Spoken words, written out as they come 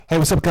Hey,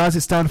 what's up, guys?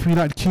 It's Dan from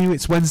United Q.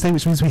 It's Wednesday,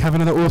 which means we have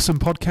another awesome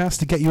podcast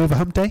to get you over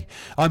hump day.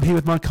 I'm here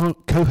with my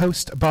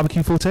co-host,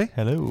 Barbecue Forte.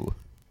 Hello.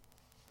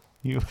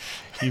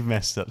 You've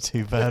messed up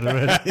too bad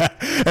already.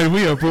 And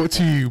we are brought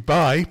to you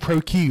by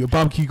ProQ,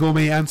 Barbecue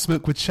Gourmet and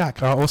Smokewood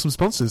Shack, our awesome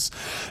sponsors.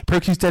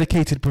 ProQ is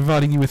dedicated to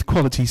providing you with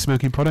quality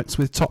smoking products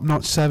with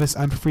top-notch service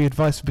and free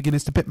advice for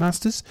beginners to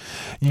pitmasters.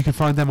 You can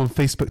find them on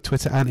Facebook,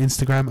 Twitter and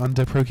Instagram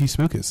under ProQ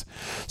Smokers.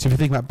 So if you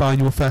think about buying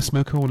your first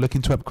smoker or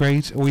looking to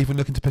upgrade or even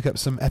looking to pick up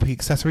some epic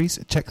accessories,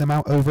 check them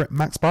out over at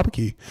Max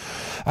Barbecue.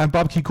 And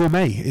Barbecue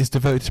Gourmet is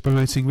devoted to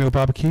promoting real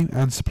barbecue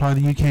and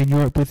supplying the UK and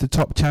Europe with the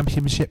top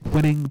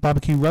championship-winning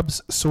barbecue rubs,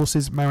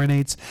 sauces,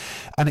 marinades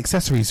and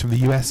accessories from the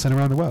US and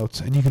around the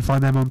world, and you can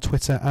find them on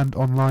Twitter and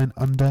online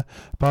under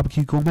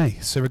Barbecue Gourmet.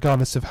 So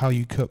regardless of how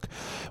you cook,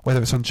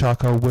 whether it's on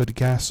charcoal, wood,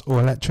 gas or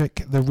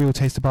electric, the real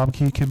taste of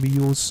barbecue can be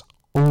yours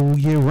all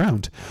year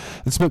round.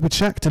 And Smokewood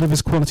Shack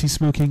delivers quality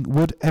smoking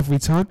wood every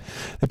time.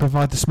 They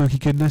provide the smoky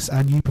goodness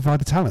and you provide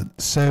the talent.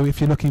 So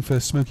if you're looking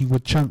for smoking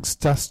wood chunks,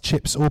 dust,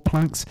 chips or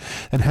planks,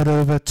 then head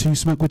over to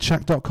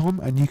smokewoodshack.com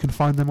and you can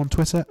find them on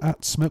Twitter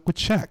at Smokewood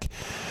Shack.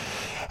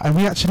 And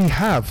we actually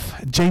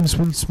have James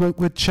from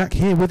Smokewood Shack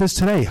here with us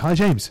today. Hi,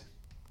 James.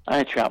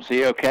 Hi, chaps. Are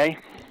you okay?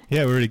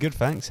 Yeah, we're really good,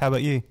 thanks. How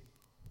about you?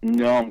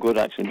 No, I'm good,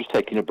 actually. I'm just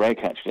taking a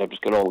break, actually. I've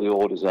just got all the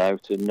orders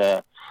out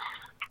and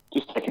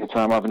just taking the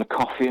time having a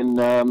coffee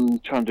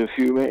and trying to do a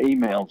few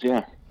emails,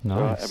 yeah.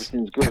 Nice. So,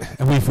 everything's good.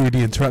 And we've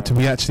really interrupted.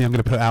 I'm going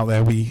to put it out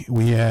there.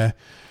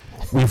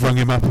 We've rung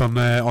him up on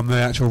the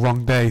actual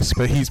wrong days,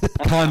 but he's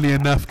kindly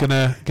enough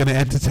gonna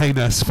entertain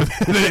us for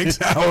the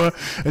next hour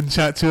and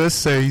chat to us.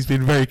 So he's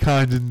been very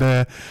kind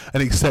and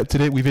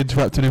accepted it. We've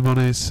interrupted him on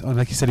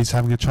like he said, he's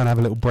trying to have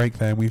a little break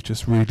there, and we've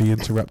just rudely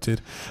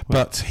interrupted.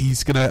 But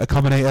he's gonna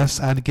accommodate us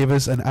and give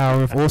us an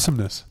hour of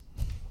awesomeness.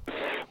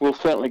 We'll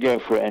certainly go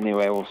for it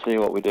anyway. We'll see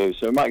what we do.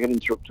 So we might get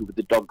interrupted with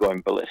the dog going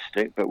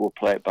ballistic, but we'll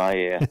play it by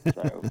ear.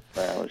 So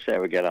let's see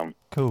how we get on.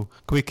 Cool.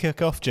 Can we kick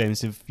off,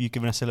 James? Have you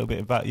given us a little bit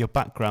about your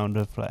background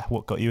of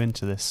what got you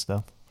into this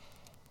stuff?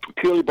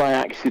 Purely by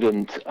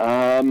accident.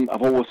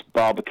 I've always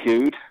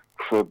barbecued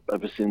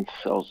ever since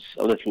I was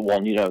a little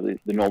one. You know,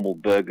 the normal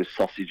burgers,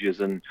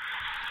 sausages, and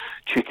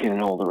chicken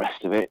and all the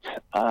rest of it.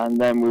 And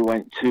then we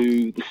went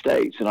to the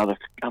States and had an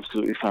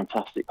absolutely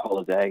fantastic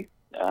holiday.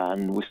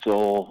 And we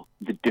saw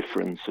the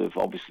difference of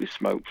obviously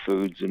smoked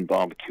foods and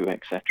barbecue,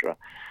 etc.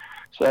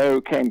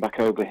 So came back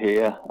over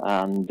here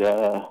and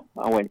I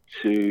went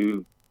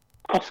to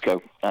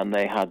Costco and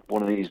they had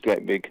one of these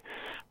great big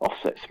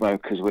offset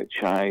smokers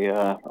which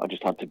I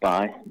just had to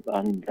buy,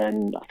 and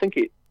then I think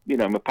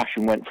my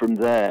passion went from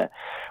there.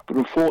 But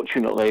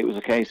unfortunately it was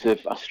a case of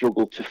I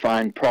struggled to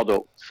find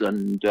products,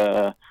 and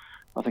I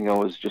think I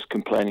was just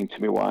complaining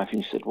to my wife,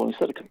 and she said, well,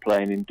 instead of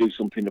complaining, do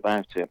something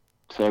about it.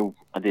 So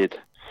I did.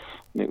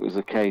 And it was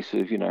a case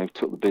of,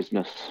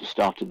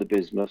 started the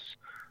business,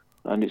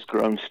 and it's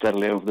grown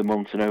steadily over the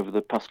months and over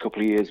the past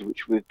couple of years,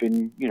 which we've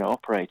been,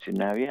 operating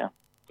now, yeah.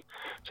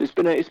 So it's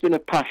been a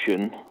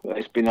passion.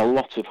 It's been a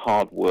lot of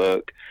hard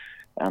work,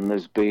 and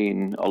there's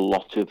been a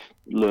lot of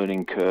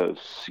learning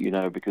curves,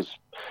 because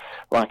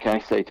like I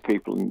say to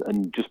people,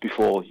 and just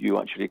before you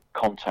actually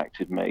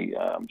contacted me,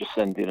 I'm just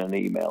sending an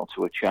email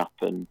to a chap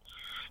and,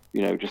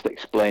 just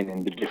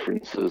explaining the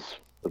differences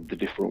of the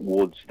different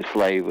woods, the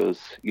flavours,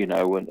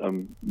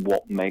 and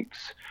what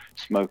makes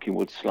smoking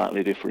wood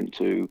slightly different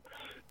to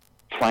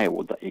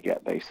firewood that you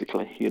get,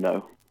 basically,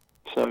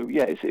 So,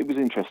 yeah, it was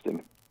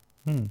interesting.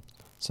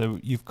 So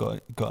you've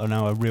got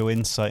now a real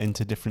insight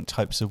into different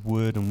types of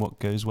wood and what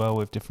goes well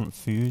with different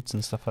foods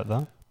and stuff like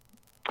that?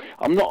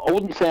 I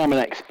wouldn't say I'm an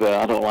expert.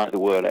 I don't like the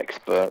word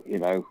expert.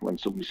 When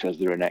somebody says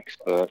they're an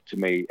expert, to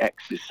me,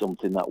 X is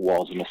something that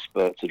was an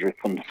expert to drip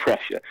under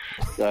pressure.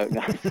 So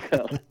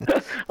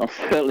I'm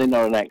certainly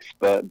not an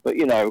expert. But,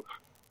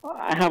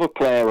 I have a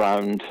play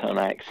around and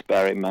I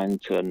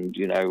experiment. And,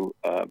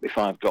 if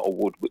I've got a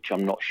wood which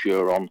I'm not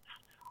sure on,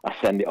 I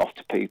send it off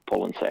to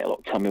people and say,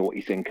 look, tell me what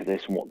you think of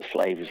this and what the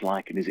flavour's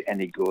like and is it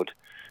any good?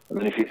 And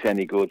then if it's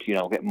any good,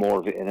 I'll get more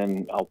of it and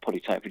then I'll put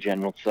it out for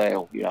general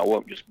sale. I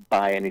won't just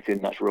buy anything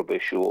that's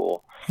rubbish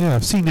or... Yeah,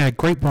 I've seen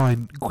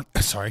grapevine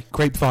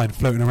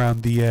floating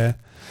around the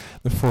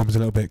forums a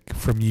little bit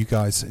from you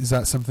guys. Is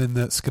that something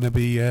that's going to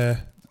be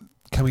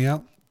coming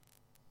out?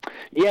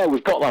 Yeah,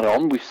 we've got that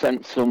on. We've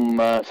sent some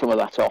of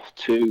that off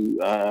to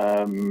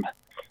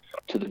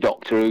the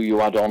doctor who you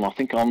had on, I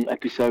think, on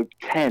episode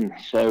 10.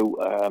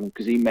 So,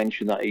 because he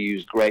mentioned that he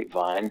used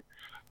grapevine.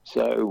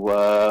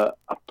 So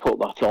I put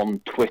that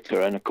on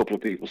Twitter, and a couple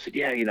of people said,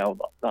 yeah,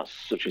 that's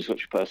such and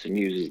such a person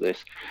uses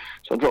this.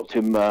 So I dropped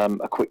him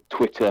a quick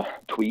Twitter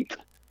tweet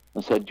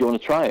and said, do you want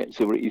to try it?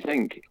 See what you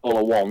think. All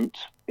I want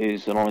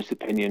is an honest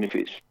opinion if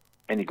it's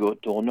any good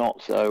or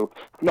not. So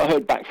I've not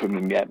heard back from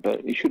him yet,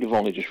 but he should have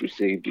only just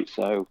received it,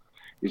 so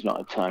he's not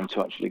had time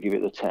to actually give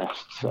it the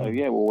test. So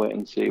yeah, we'll wait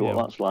and see what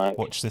that's like.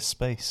 Watch this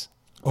space.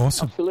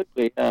 Awesome.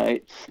 Absolutely.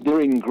 They're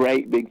in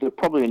great big, they're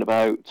probably in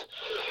about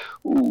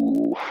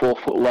 4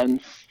 foot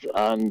length,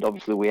 and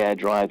obviously we air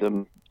dry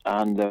them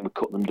and then we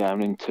cut them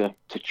down into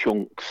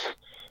chunks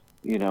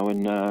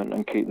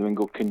and keep them in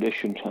good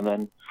condition, and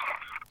then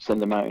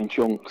send them out in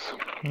chunks.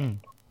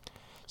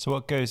 So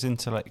what goes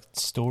into like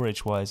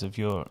storage-wise of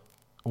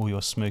all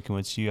your smoking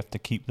woods? Do you have to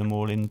keep them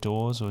all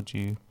indoors, or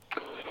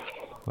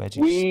where do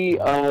you? We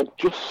are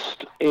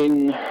just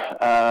in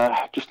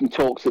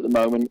talks at the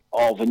moment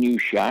of a new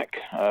shack.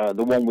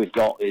 The one we've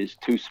got is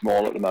too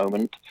small at the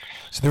moment.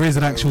 So there is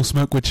an actual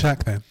Smokewood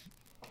shack then?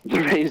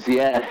 There is,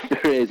 yeah,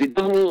 there is. It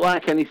doesn't look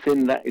like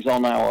anything that is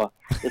on our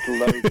little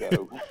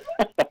logo.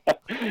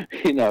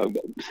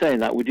 Saying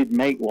that, we did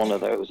make one of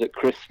those at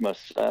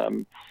Christmas.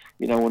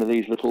 One of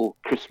these little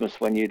Christmas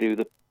when you do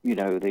the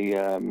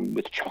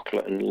with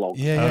chocolate and logs.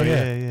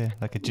 Yeah.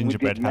 Like a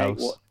gingerbread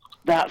house.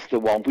 That's the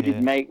one. We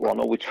did make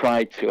one, or we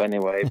tried to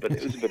anyway, but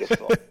it was a bit of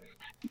fun.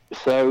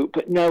 So,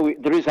 but no,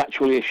 there is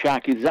actually a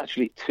shack. There's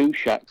actually two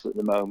shacks at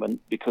the moment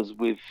because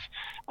we've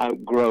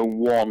outgrown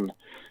one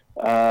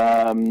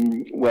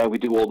where we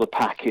do all the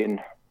packing,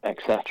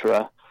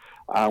 etc.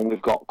 And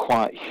we've got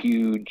quite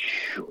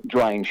huge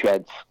drying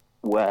sheds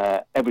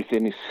where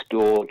everything is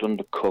stored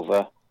under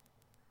cover,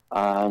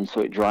 and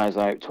so it dries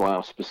out to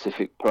our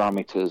specific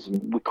parameters.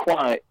 And we're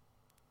quite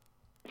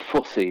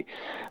fussy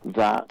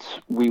that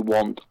we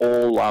want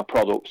all our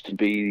products to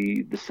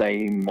be the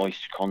same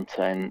moisture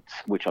content,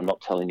 which I'm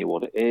not telling you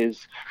what it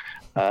is.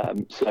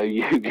 So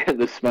you get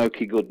the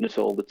smoky goodness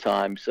all the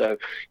time. So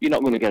you're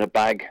not going to get a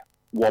bag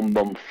 1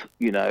 month,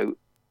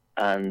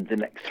 and the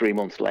next 3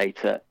 months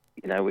later,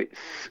 it's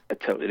a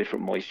totally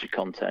different moisture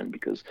content,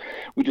 because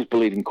we just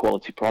believe in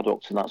quality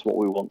products, and that's what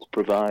we want to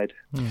provide.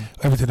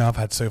 Everything I've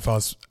had so far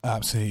has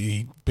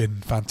absolutely been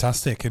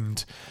fantastic,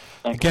 and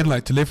again,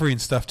 like delivery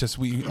and stuff.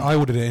 I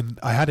ordered it and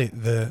I had it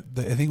I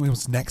think it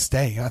was next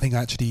day. I think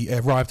I actually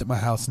arrived at my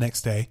house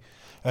next day,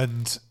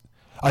 and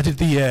I did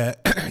the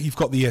you've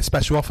got the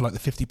special offer, like the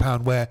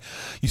 £50, where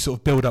you sort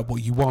of build up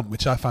what you want,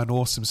 which I found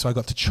awesome. So I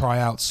got to try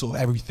out sort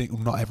of everything,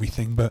 well, not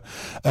everything, but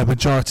a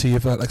majority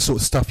of like sort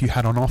of stuff you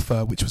had on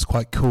offer, which was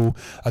quite cool.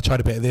 I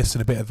tried a bit of this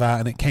and a bit of that,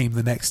 and it came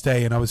the next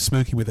day, and I was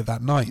smoking with it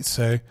that night.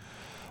 So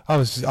I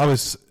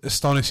was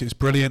astonished. It was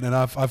brilliant, and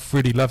I've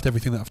really loved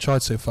everything that I've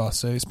tried so far.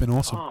 So it's been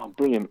awesome. Oh,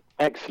 brilliant,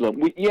 excellent.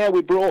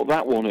 We brought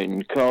that one in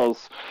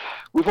because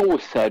we've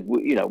always said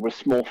we're a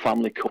small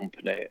family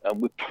company,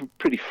 and we're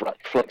pretty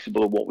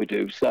flexible in what we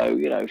do. So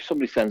if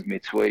somebody sends me a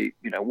tweet,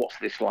 what's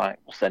this like?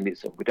 We'll send it.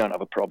 So we don't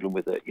have a problem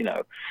with it,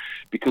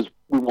 because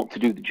we want to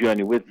do the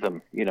journey with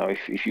them.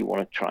 If you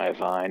want to try a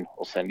vine,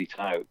 we'll send it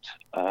out.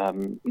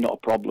 Not a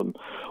problem.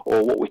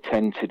 Or what we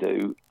tend to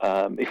do,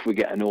 if we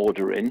get an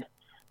order in,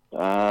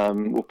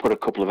 we'll put a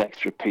couple of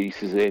extra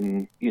pieces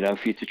in,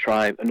 for you to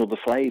try another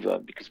flavour,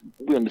 because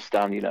we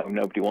understand,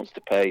 nobody wants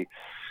to pay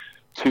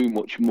too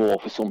much more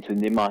for something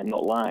they might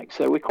not like.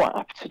 So we're quite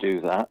happy to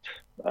do that.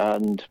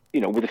 And,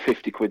 with a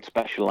 £50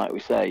 special, like we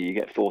say, you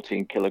get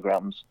 14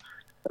 kilograms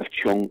of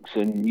chunks,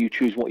 and you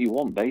choose what you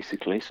want,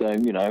 basically. So,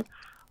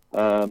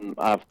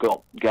 I've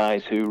got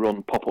guys who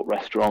run pop-up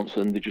restaurants,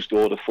 and they just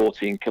order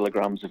 14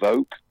 kilograms of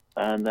oak,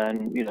 and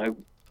then,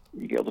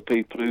 you get other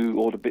people who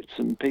order bits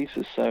and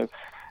pieces. So,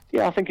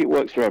 yeah, I think it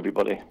works for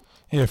everybody.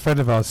 Yeah, a friend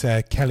of ours,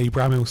 Kelly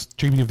Bramill's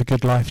Dreaming of the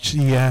Good Life, she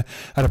had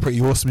a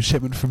pretty awesome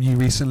shipment from you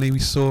recently, we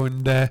saw,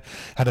 and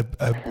had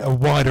a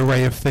wide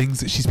array of things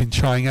that she's been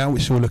trying out,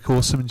 which all look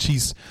awesome, and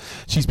she's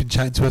been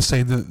chatting to us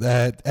saying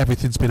that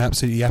everything's been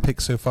absolutely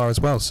epic so far as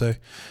well, so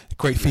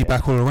great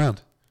feedback all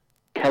around.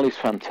 Kelly's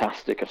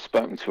fantastic. I've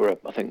spoken to her,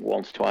 I think,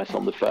 once, twice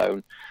on the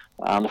phone,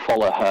 and I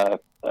follow her,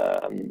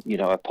 a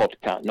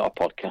podcast, not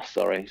a podcast,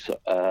 sorry. So,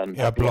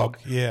 a blog,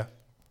 yeah.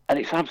 And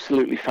it's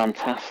absolutely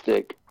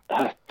fantastic.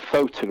 Her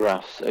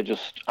photographs are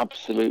just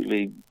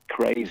absolutely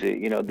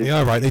crazy. They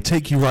are, right. They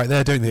take you right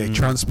there, don't they? They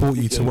transport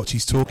you to what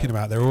she's talking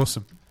about. They're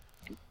awesome.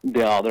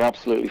 They are. They're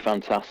absolutely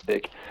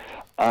fantastic.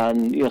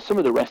 And, some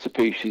of the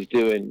recipes she's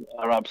doing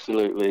are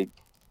absolutely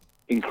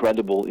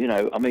incredible.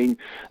 I mean,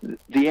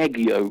 the egg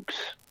yolks,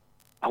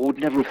 I would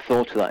never have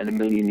thought of that in a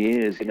million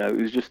years. It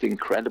was just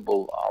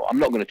incredible. I'm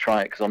not going to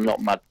try it because I'm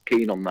not mad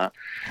keen on that.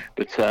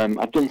 But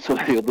I've done some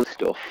of the other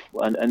stuff,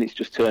 and it's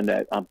just turned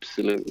out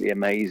absolutely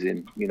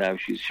amazing.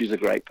 She's a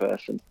great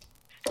person.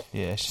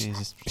 Yeah, she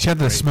had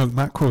the smoked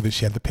mackerel that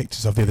she had the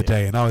pictures of the other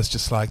day, and I was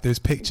just like, those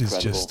pictures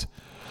incredible. Just...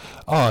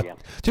 Oh, yeah.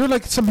 Do you know,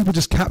 like, some people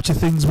just capture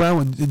things well,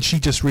 and she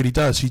just really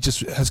does. She just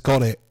has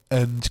got it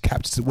and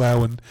captures it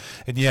well, and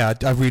yeah,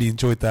 I really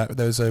enjoyed that.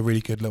 There was a really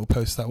good little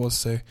post that was.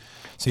 So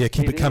yeah,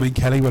 keep it coming,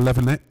 Kelly. We're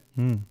loving it.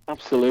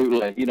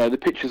 Absolutely. The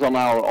pictures on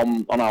our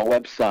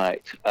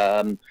website.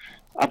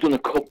 I've done a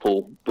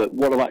couple, but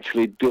what I've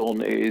actually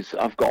done is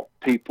I've got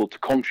people to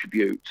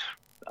contribute.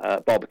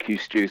 Barbecue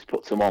Stews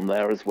puts them on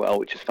there as well,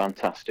 which is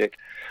fantastic.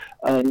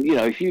 And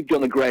if you've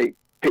done a great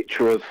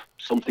picture of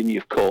something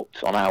you've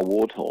cooked on our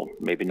wood, or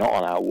maybe not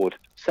on our wood,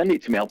 send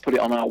it to me. I'll put it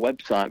on our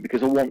website,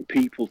 because I want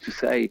people to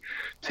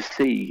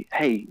see,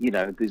 hey,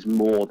 there's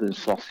more than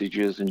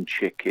sausages and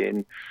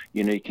chicken.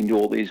 You can do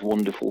all these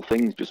wonderful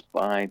things just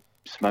by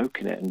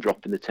smoking it and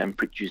dropping the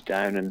temperatures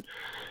down, and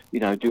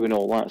doing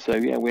all that. So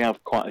yeah, we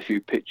have quite a few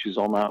pictures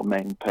on our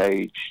main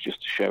page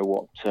just to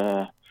show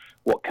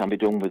what can be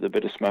done with a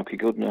bit of smoky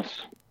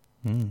goodness.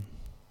 Yeah,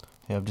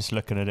 I'm just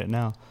looking at it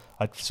now.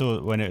 I saw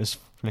it when it was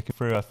flicking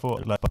through. I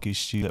thought like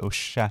Bucky's little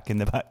shack in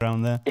the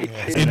background there.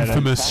 It's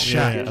infamous fantastic,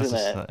 shack, isn't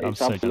it? I'm It's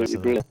so absolutely jealous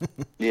of brilliant.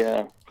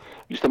 Yeah.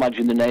 Just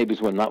imagine the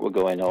neighbours when that were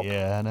going up.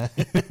 Yeah, I know.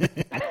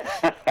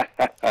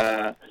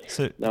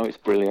 No, it's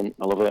brilliant.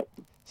 I love it.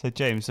 So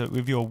James,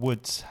 with your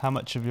woods, how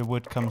much of your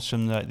wood comes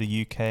from like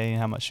the UK?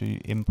 How much do you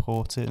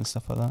import it and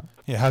stuff like that?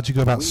 Yeah, how do you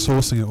go about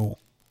sourcing it all?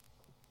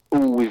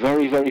 Oh, we're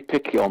very, very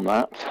picky on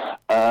that.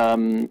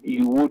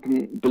 You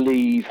wouldn't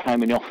believe how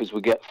many offers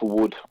we get for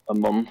wood a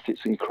month.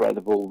 It's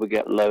incredible. We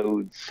get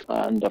loads,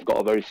 and I've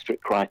got a very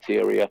strict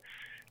criteria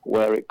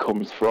where it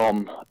comes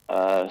from,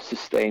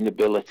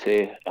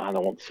 sustainability, and I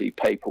want to see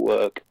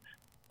paperwork.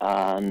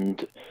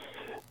 And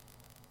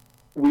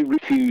we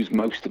refuse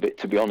most of it,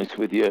 to be honest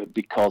with you,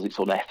 because it's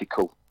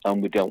unethical,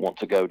 and we don't want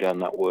to go down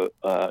that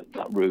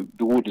route.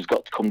 The wood has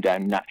got to come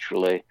down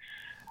naturally.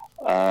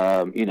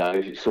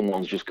 If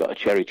someone's just got a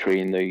cherry tree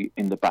in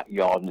the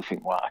backyard and they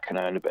think, well, I can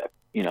earn a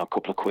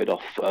couple of quid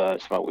off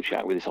Smokewood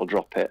Shack with this, I'll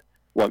drop it,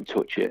 won't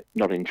touch it,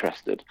 not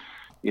interested.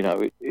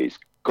 It's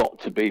got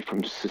to be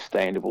from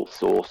sustainable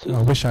sources.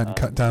 I wish I hadn't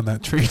cut down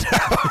that tree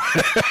now.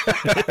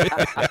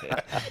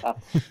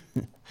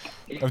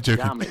 I'm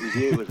joking. Damn, it was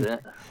you, was it?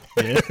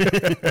 Yeah.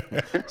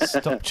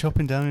 Stop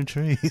chopping down in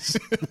trees.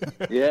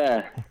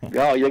 Yeah.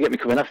 Oh, you'll get me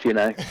coming after you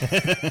now.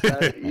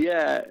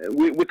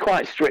 We're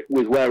quite strict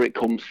with where it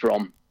comes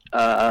from.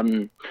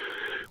 I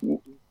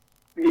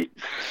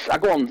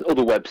go on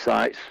other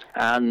websites,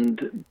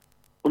 and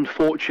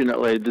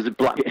unfortunately, there's a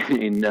black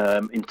in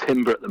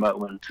timber at the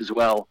moment as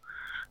well,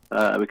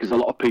 because a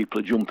lot of people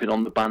are jumping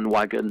on the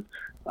bandwagon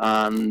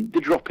and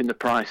they're dropping the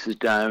prices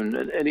down,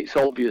 and it's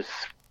obvious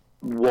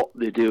what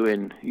they're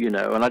doing,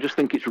 and I just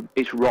think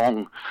it's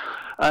wrong.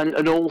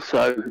 And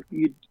also,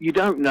 you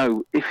don't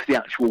know if the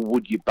actual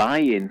wood you're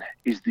buying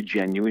is the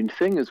genuine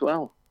thing as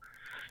well.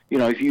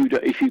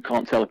 If you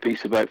can't tell a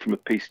piece of oak from a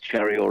piece of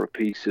cherry or a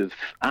piece of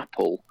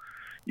apple,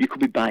 you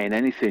could be buying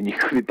anything. You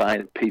could be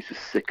buying a piece of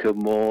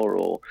sycamore,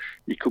 or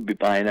you could be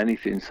buying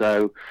anything.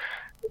 So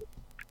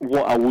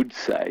what I would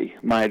say,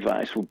 my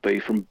advice would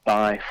be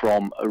buy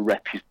from a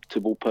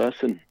reputable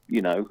person,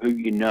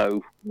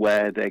 who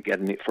where they're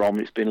getting it from,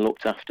 it's been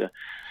looked after.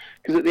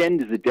 Because at the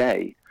end of the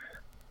day,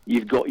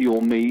 you've got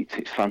your meat,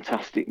 it's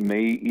fantastic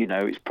meat,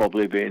 it's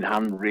probably been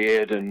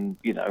hand-reared and,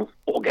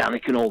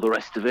 organic and all the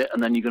rest of it,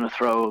 and then you're going to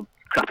throw a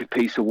crappy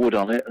piece of wood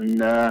on it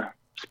and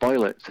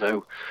spoil it.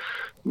 So,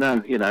 no,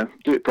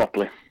 do it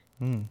properly.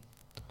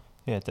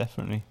 Yeah,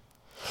 definitely.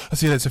 I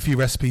see there's a few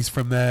recipes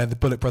from the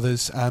Bullet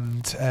Brothers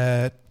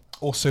and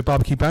also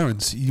Barbecue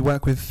Barons. You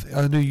work with,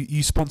 I know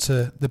you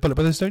sponsor the Bullet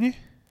Brothers, don't you?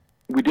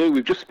 We do.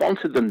 We've just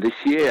sponsored them this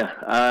year,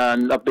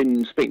 and I've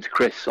been speaking to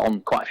Chris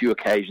on quite a few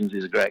occasions.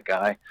 He's a great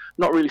guy.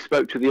 Not really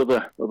spoke to the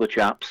other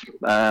chaps,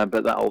 but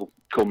that'll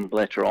come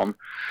later on.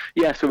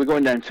 Yeah, so we're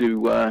going down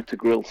to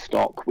Grill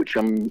Stock, which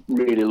I'm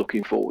really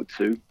looking forward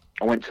to.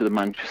 I went to the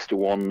Manchester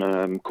one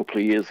a couple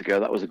of years ago.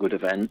 That was a good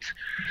event,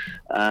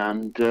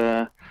 and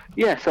so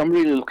I'm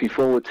really looking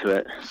forward to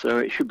it. So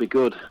it should be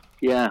good.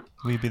 Yeah.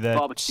 Will you be there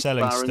Barbecue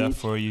selling Barons.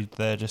 stuff, or are you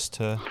there just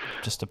to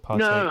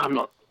partake? No, I'm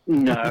not.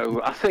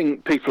 No, I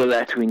think people are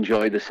there to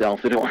enjoy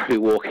themselves. They don't want to be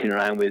walking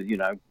around with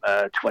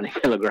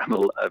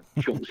 20-kilogram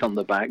chunks on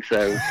the back.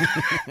 So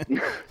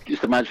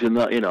just imagine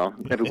that,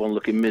 everyone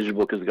looking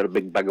miserable because they've got a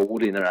big bag of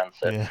wood in their hand.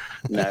 So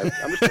no, I'm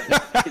just going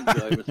to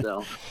enjoy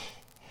myself.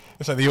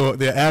 It's like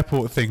the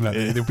airport thing. Like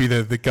there'll be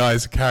the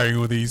guys carrying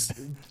all these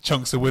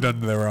chunks of wood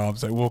under their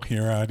arms, like walking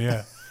around.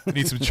 Yeah, we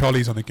need some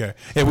trolleys on the go.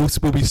 Yeah, we'll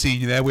be seeing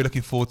you there. We're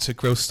looking forward to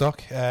Grill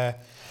Stock.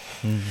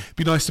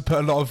 Be nice to put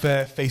a lot of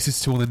faces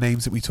to all the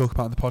names that we talk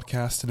about in the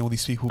podcast and all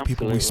these people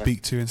we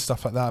speak to and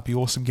stuff like that. It'd be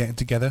awesome getting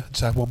together,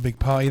 just have one big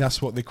party.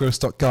 That's what the Grill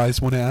Stock guys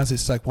want it as.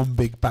 It's like one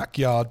big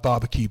backyard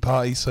barbecue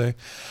party, so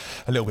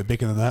a little bit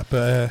bigger than that,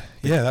 but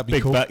that'd be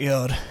big cool.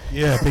 Backyard.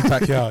 Yeah, big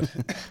backyard.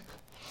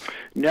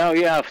 No,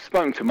 I've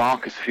spoken to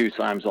Marcus a few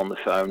times on the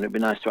phone. It'd be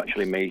nice to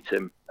actually meet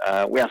him.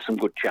 We have some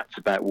good chats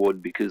about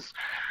wood because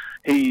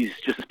he's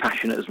just as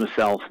passionate as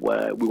myself,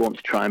 where we want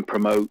to try and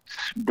promote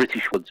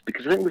British woods,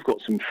 because I think we've got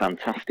some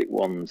fantastic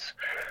ones.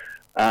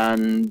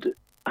 And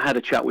I had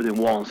a chat with him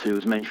once who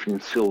was mentioning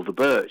silver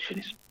birch, and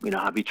he's,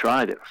 have you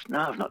tried it? I said, no,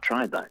 I've not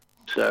tried that.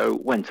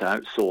 So went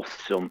out,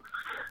 sourced some.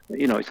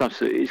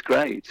 It's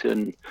great,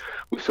 and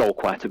we've sold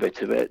quite a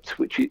bit of it,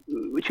 which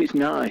is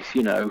nice.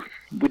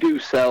 We do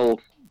sell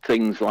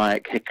things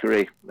like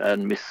hickory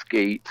and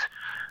mesquite,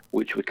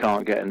 which we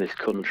can't get in this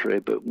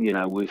country, but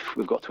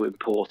we've got to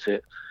import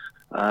it.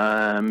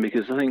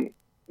 Because I think,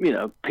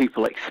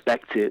 people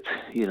expect it,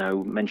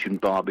 mention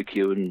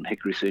barbecue, and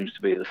hickory seems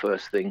to be the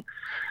first thing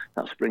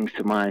that springs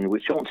to mind,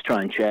 which I want to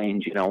try and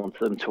change. I want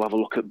them to have a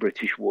look at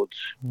British woods.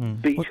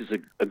 Beech is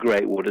a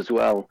great wood as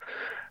well,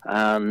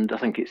 and I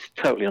think it's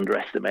totally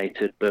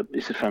underestimated, but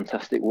it's a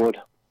fantastic wood.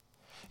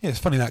 Yeah, it's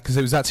funny that because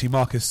it was actually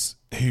Marcus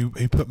who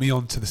put me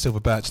on to the silver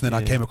birch, and then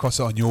I came across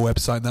it on your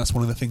website, and that's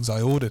one of the things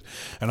I ordered,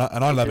 and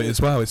I love it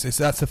as well. It's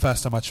that's the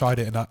first time I tried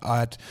it, and I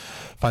had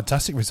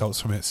fantastic results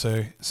from it.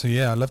 So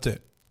yeah, I loved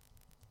it.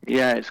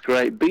 Yeah, it's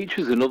great. Beech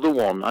is another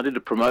one. I did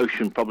a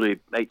promotion probably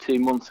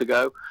 18 months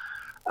ago,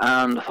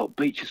 and I thought,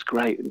 Beech is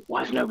great.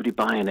 Why is nobody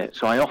buying it?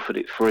 So I offered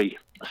it free.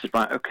 I said,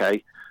 right,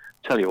 okay,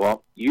 tell you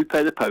what, you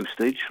pay the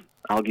postage,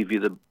 I'll give you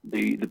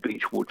the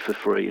beech wood for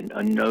free,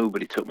 and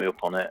nobody took me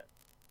up on it.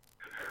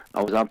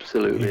 I was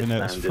absolutely even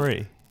though astounded. It was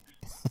free.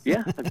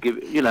 Yeah, I'd give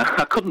it,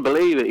 I couldn't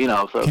believe it,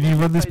 So can you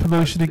run this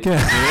promotion again?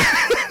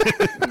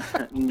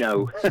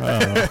 No.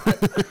 Oh.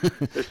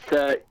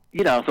 But,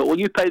 I thought, well,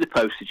 you pay the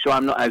postage, so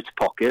I'm not out of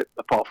pocket,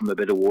 apart from a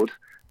bit of wood,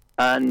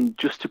 and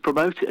just to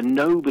promote it, and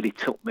nobody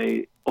took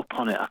me up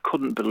on it. I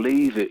couldn't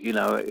believe it,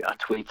 I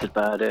tweeted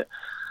about it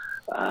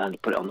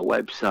and put it on the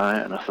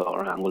website, and I thought, all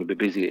right, I'm going to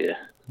be busy here.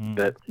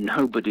 But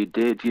nobody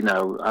did,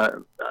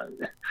 But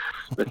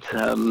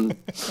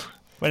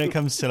when it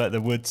comes to like the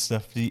wood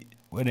stuff,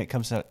 when it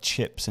comes to like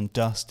chips and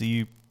dust, do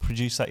you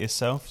produce that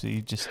yourself? Do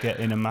you just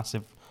get in a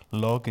massive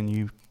log and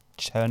you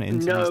turn it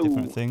into these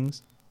different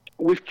things?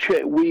 We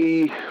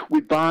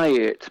buy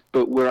it,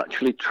 but we're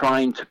actually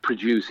trying to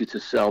produce it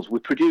ourselves. We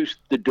produce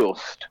the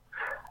dust.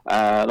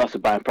 That's a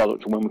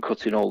byproduct, and when we're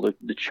cutting all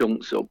the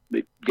chunks up,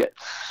 it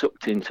gets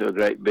sucked into a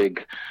great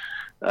big,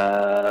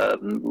 I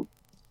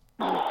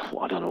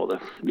don't know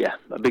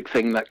a big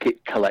thing that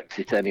collects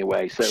it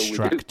anyway. So we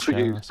do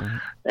produce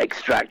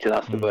extractor.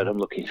 That's the word I'm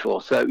looking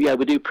for. So yeah,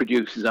 we do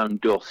produce our own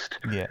dust.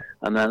 Yeah,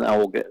 and then that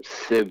will get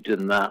sieved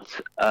and that,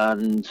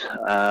 and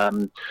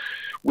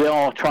we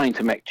are trying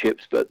to make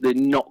chips, but they're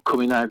not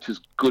coming out as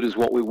good as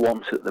what we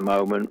want at the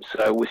moment.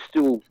 So we're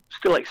still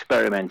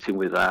experimenting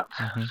with that.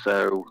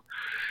 So.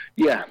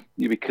 Yeah,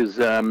 because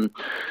the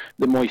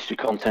moisture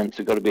contents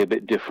have got to be a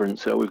bit different,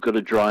 so we've got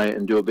to dry it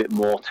and do a bit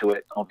more to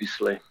it,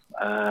 obviously.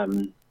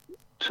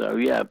 So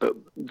yeah, but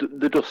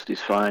the dust is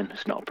fine;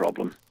 it's not a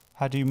problem.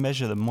 How do you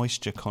measure the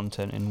moisture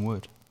content in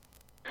wood?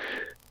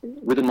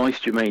 With a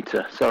moisture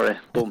meter. Sorry,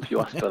 Bump,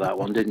 you asked for that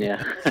one, didn't you?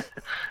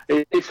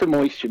 It's a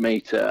moisture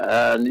meter,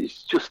 and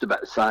it's just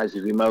about the size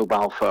of your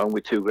mobile phone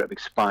with two great big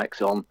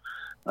spikes on,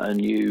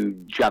 and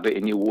you jab it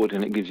in your wood,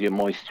 and it gives you a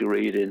moisture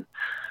reading.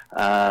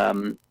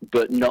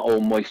 But not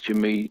all moisture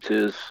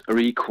meters are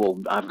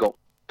equal. I've got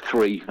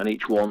 3, and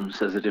each one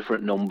says a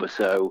different number.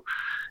 So,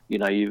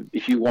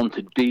 if you want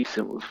a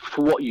decent,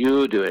 for what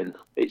you're doing,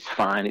 it's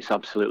fine. It's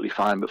absolutely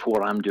fine. But for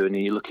what I'm doing,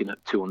 you're looking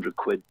at 200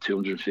 quid,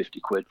 250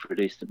 quid for a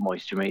decent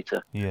moisture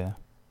meter. Yeah.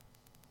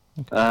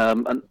 Okay.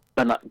 And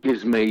that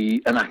gives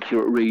me an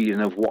accurate reading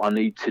of what I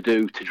need to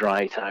do to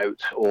dry it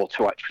out or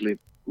to actually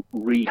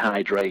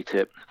rehydrate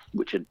it,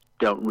 which I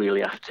don't really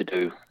have to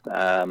do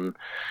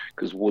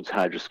because wood's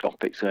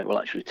hygroscopic, so it will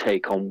actually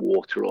take on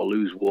water or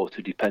lose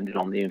water depending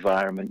on the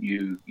environment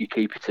you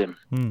keep it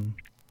in.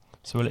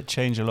 So will it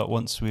change a lot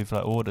once we've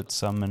ordered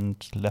some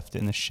and left it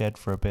in the shed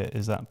for a bit?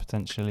 Is that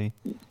potentially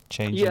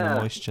changing the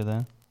moisture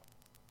there?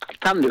 It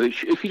can do.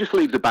 If you just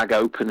leave the bag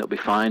open, it'll be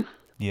fine.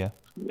 Yeah.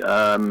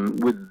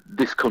 With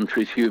this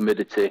country's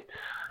humidity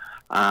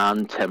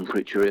and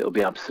temperature, it'll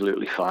be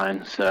absolutely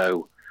fine.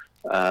 So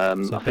I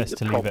think best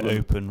to leave it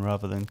open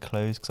rather than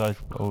closed, because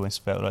I always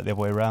felt like the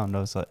other way around. I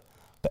was like,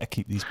 better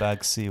keep these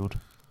bags sealed.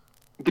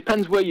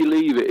 Depends where you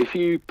leave it. If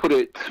you put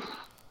it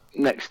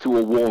next to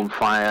a warm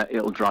fire,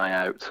 it'll dry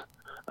out,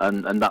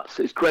 and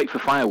it's great for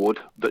firewood,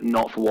 but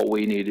not for what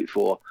we need it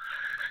for.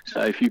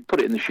 So if you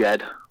put it in the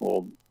shed,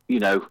 or you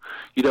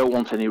don't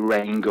want any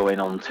rain going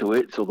onto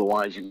it,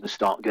 otherwise you're going to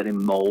start getting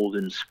mold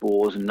and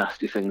spores and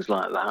nasty things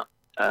like that.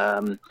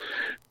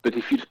 But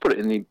if you just put it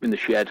in the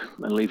shed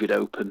and leave it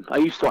open, I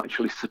used to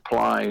actually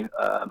supply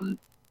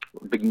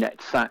big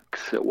net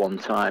sacks at one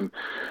time,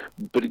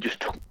 but it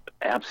just took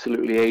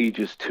absolutely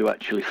ages to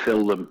actually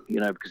fill them,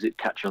 because it'd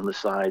catch on the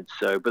sides.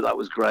 So, but that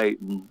was great,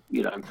 and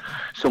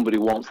somebody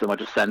wants them, I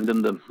just send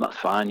them. That's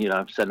fine,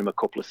 send them a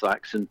couple of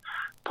sacks and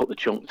put the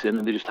chunks in,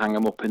 and they just hang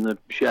them up in the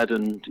shed,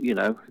 and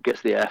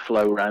gets the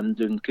airflow around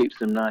and keeps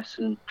them nice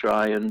and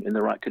dry and in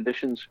the right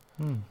conditions.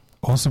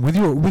 Awesome. With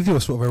your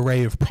sort of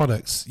array of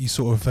products, you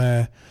sort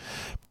of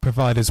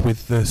provide us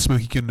with the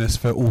smoky goodness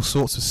for all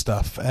sorts of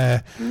stuff.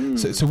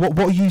 So what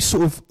are you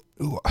sort of?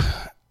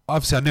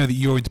 Obviously, I know that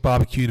you're into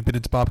barbecue and have been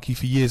into barbecue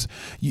for years.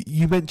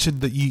 You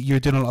mentioned that you're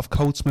doing a lot of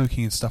cold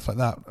smoking and stuff like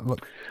that.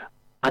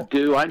 I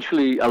do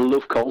actually. I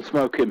love cold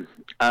smoking.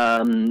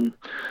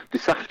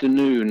 This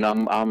afternoon,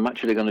 I'm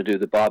actually going to do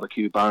the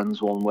Barbecue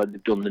Barons one where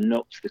they've done the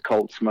nuts, the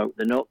cold smoke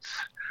the nuts.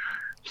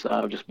 So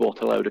I've just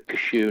bought a load of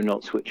cashew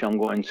nuts, which I'm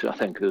going to, I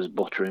think there's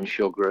butter and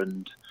sugar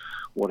and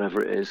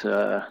whatever it is,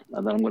 and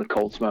then I'm going to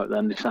cold smoke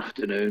them this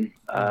afternoon.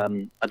 I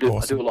do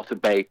a lot of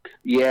bake.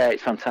 Yeah,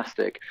 it's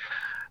fantastic.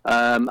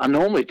 I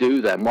normally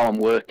do them while I'm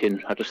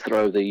working. I just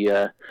throw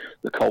the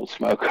cold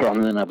smoker on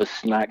and then have a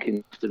snack in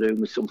the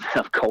afternoon with something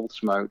I've cold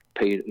smoked,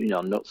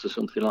 nuts or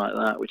something like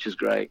that, which is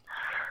great.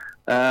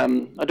 I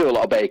do a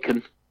lot of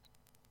bacon.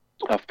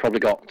 I've probably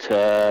got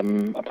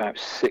about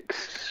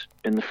 6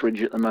 in the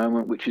fridge at the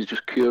moment, which is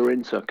just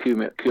curing. So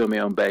cure my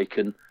own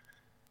bacon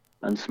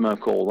and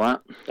smoke all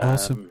that.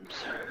 Awesome.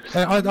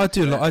 I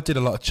did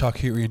a lot of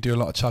charcuterie and do a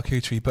lot of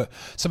charcuterie, but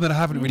something I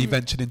haven't really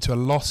ventured into a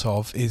lot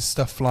of is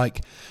stuff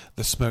like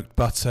the smoked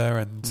butter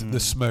and the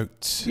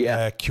smoked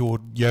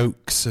cured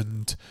yolks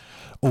and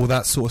all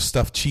that sort of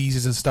stuff,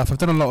 cheeses and stuff. I've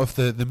done a lot of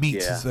the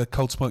meats, the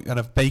cold smoke and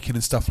of bacon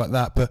and stuff like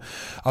that, but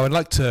I would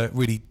like to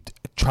really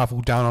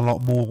travel down a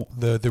lot more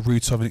the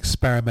route of and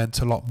experiment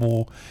a lot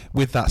more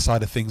with that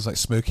side of things, like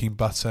smoking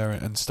butter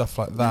and stuff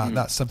like that.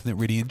 That's something that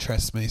really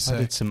interests me. So I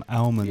did some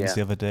almonds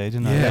the other day,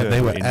 didn't I? Yeah,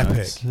 they were really epic.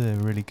 Nice. They're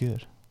really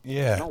good.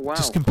 Yeah, oh, wow.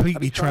 just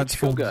completely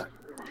transformed.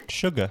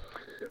 Sugar?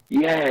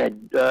 Yeah,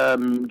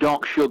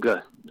 dark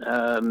sugar.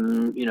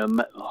 Muscovado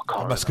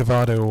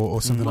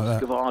or something like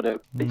that. Muscovado.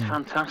 It's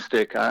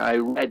fantastic. I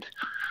read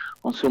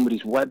on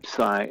somebody's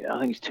website, I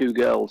think it's 2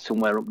 girls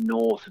somewhere up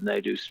north, and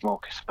they do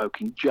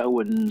smoking Joe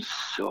and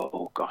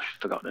I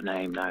forgot the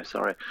name now,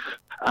 sorry.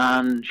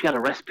 And she had a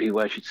recipe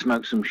where she'd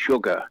smoke some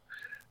sugar.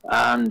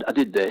 And I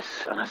did this,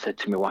 and I said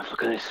to my wife,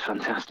 look at this,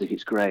 fantastic,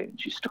 it's great. And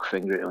she stuck a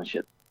finger in it, and she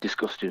said,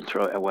 disgusting,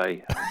 throw it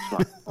away. I was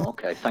like,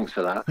 okay, thanks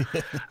for that.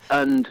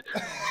 And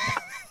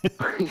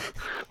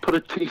put a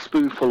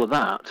teaspoonful of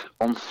that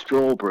on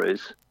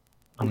strawberries,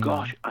 and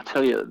gosh, I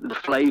tell you, the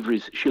flavour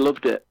is, she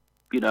loved it.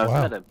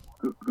 Wow.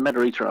 Made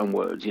her eat her own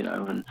words,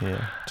 and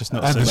just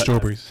not and so the much,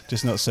 strawberries.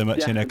 just not so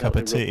much in a cup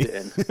of tea.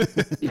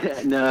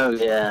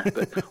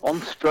 But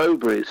on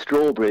strawberries,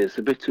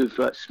 a bit of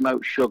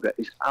smoked sugar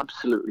is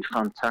absolutely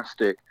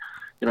fantastic.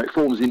 It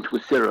forms into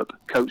a syrup,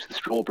 coats the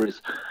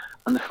strawberries,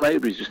 and the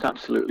flavour is just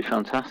absolutely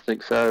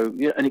fantastic. So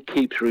and it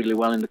keeps really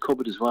well in the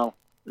cupboard as well,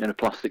 in a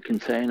plastic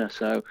container.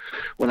 So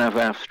whenever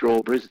I have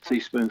strawberries, a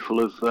teaspoonful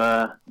of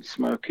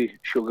smoky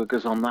sugar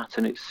goes on that,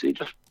 and it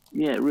just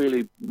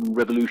really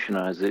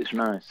revolutionises it. It's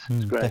nice.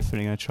 It's great.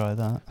 Definitely going to try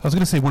that. I was going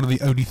to say one of the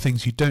only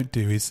things you don't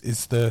do is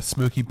the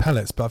smoking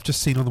pellets, but I've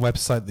just seen on the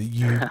website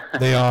that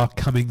they are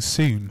coming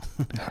soon.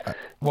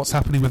 What's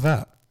happening with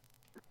that?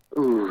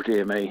 Oh,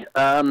 dear me.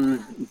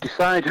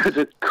 Decided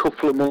a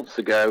couple of months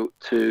ago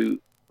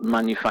to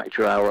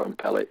manufacture our own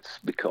pellets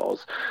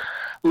because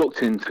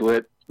looked into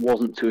it,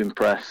 wasn't too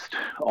impressed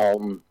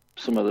on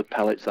some of the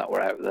pellets that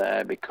were out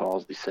there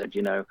because they said,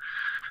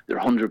 they're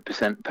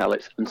 100%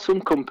 pellets. And some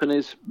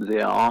companies,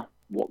 they are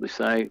what they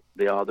say,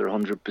 they're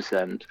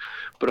 100%.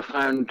 But I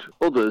found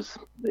others,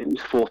 it was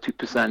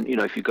 40%.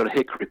 If you've got a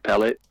hickory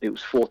pellet, it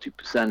was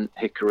 40%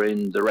 hickory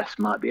and the rest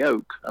might be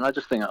oak. And I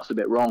just think that's a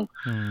bit wrong.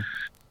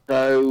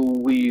 So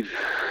we've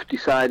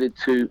decided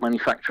to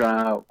manufacture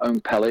our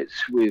own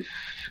pellets. We've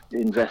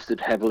invested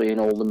heavily in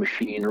all the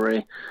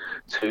machinery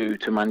to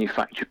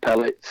manufacture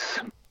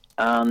pellets.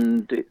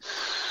 And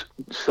it's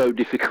so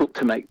difficult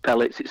to make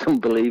pellets, it's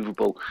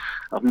unbelievable.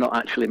 I've not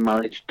actually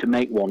managed to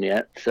make one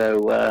yet,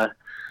 so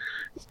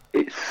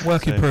it's...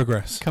 Work in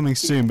progress. Coming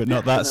soon, but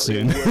not that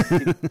soon. Work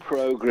in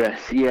progress,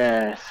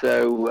 yeah.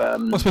 So...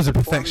 I suppose a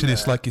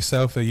perfectionist like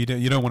yourself, you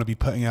don't want to be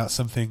putting out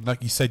something,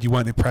 like you said, you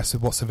weren't impressed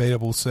with what's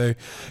available, so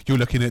you're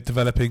looking at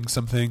developing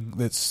something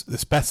that's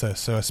better.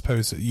 So I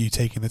suppose that you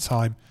taking the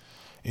time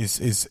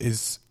is a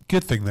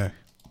good thing, though.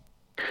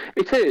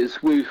 It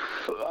is. We've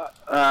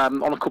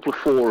on a couple of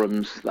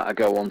forums that I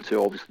go on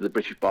to, obviously the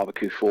British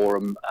Barbecue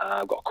Forum,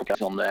 I've got a couple of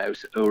guys on there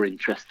who are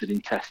interested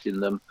in testing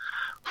them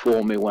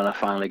for me when I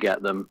finally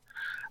get them.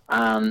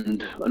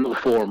 And another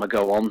forum I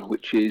go on,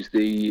 which is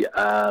the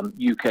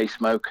UK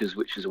Smokers,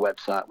 which is a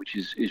website which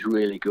is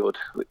really good,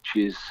 which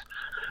is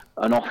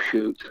an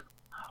offshoot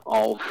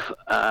of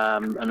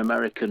an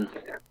American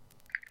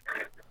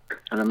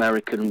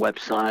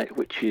website,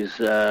 which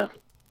is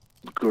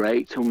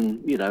great.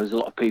 And there's a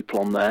lot of people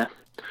on there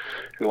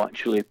who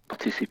actually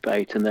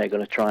participate, and they're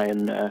going to try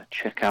and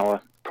check our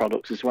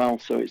products as well.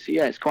 So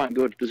it's quite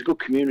good. There's a good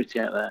community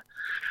out there.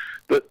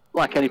 But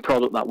like any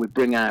product that we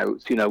bring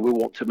out, we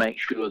want to make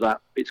sure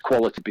that it's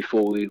quality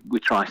before we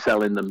try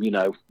selling them.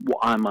 What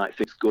I might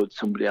think is good,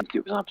 somebody else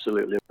it was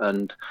absolutely,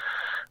 and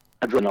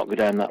I'd rather not go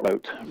down that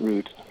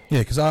route. Yeah,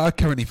 because I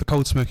currently, for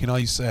cold smoking, I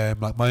use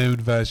like my own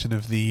version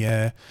of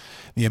the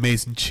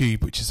Amazing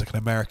Tube, which is like an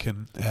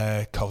American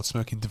cold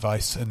smoking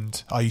device,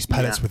 and I use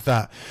pellets with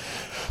that.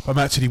 But I'm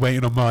actually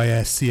waiting on my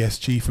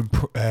CSG from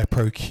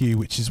Pro Q,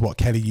 which is what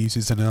Kelly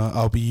uses, and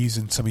I'll be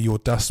using some of your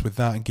dust with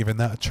that and giving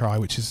that a try,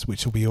 which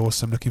will be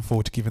awesome. Looking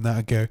forward to giving that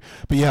a go.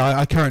 But yeah,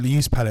 I currently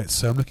use pellets,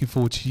 so I'm looking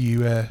forward to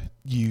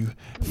you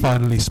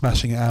finally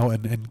smashing it out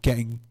and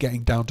getting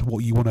down to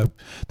what you want to,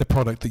 the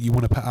product that you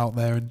want to put out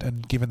there,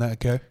 and giving that a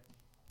go.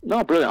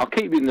 No, brilliant. I'll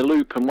keep you in the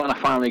loop, and when I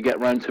finally get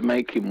round to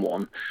making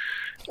one,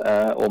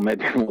 or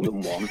maybe more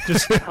than one,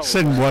 just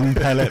send one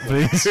pellet,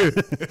 please.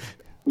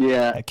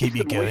 Yeah, keep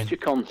you going. Moisture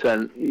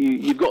content.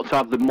 You've got to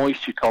have the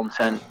moisture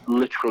content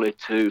literally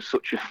to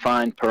such a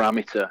fine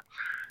parameter.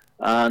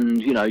 And,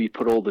 you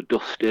put all the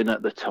dust in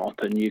at the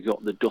top, and you've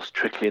got the dust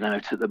trickling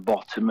out at the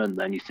bottom, and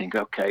then you think,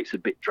 okay, it's a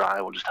bit dry,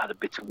 I'll just add a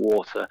bit of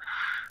water.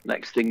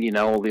 Next thing you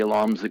know, all the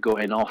alarms are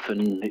going off,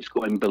 and it's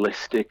going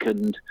ballistic,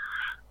 and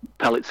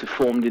pellets have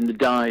formed in the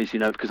dies,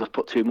 because I've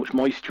put too much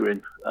moisture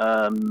in.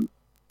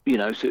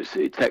 So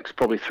it takes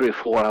probably 3 or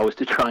 4 hours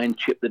to try and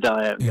chip the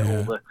die out and get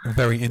all the... a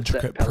very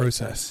intricate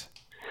process.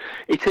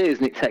 It is,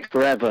 and it takes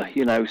forever,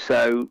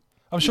 so...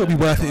 I'm sure it'll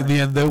be worth it in the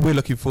end, though. We're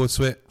looking forward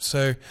to it.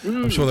 So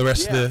I'm sure the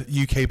rest of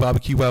the UK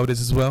barbecue world is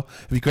as well.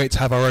 It'd be great to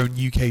have our own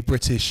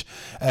UK-British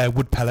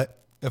wood pellet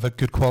of a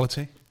good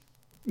quality.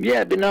 Yeah,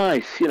 it'd be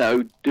nice,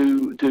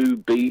 do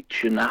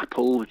beech and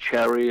apple,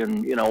 cherry,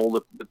 and all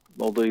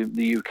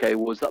the UK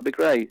woods. That'd be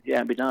great. Yeah,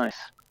 it'd be nice.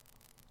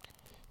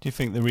 Do you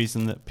think the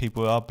reason that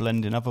people are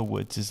blending other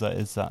woods is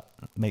that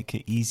make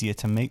it easier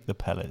to make the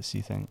pellets?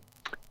 You think?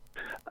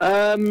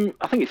 I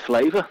think it's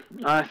flavour.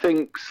 I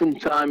think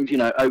sometimes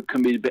oak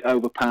can be a bit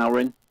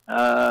overpowering.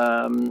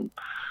 So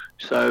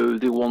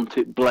they want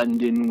it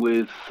blending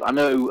with... I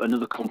know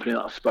another company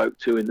that I spoke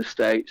to in the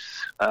States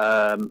who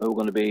are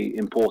going to be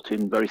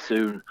importing very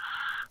soon.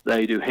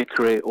 They do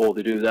hickory, or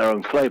they do their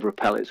own flavour of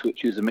pellets,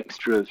 which is a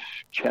mixture of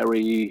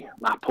cherry,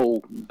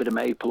 apple, bit of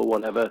maple or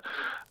whatever.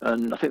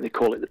 And I think they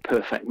call it the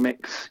perfect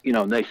mix.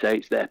 And they say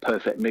it's their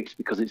perfect mix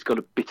because it's got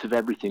a bit of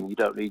everything. You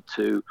don't need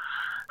to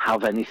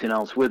have anything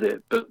else with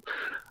it. But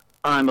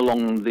I'm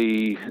along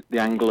the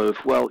angle of,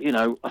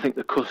 I think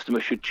the customer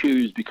should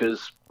choose,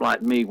 because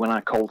like me, when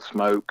I cold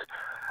smoke,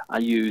 I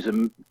use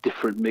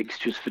different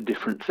mixtures for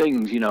different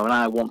things, and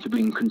I want to be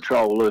in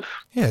control of...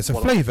 Yeah, it's a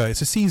flavour,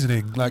 it's a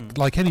seasoning,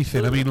 like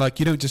anything. I mean,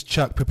 you don't just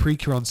chuck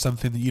paprika on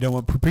something that you don't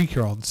want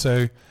paprika on.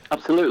 So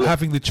absolutely,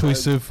 having the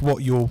choice of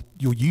what you're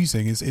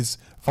using is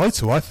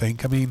vital, I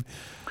think. I mean,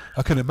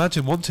 I can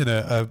imagine wanting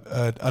an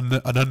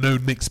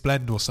unknown mixed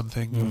blend or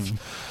something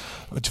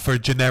for a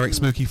generic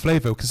smoky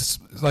flavour, because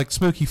it's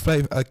smoky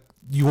flavour,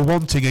 you're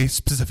wanting a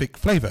specific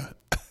flavour.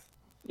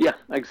 Yeah,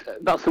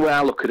 that's the way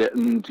I look at it,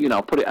 and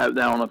I put it out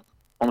there on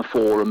a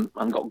forum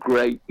and got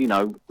great.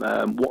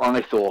 What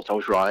I thought I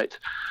was right.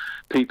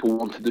 People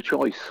wanted the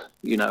choice,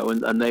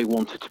 and they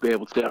wanted to be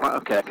able to say, right,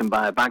 okay, I can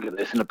buy a bag of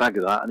this and a bag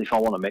of that, and if I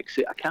want to mix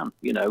it, I can.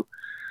 I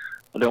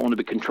don't want to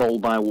be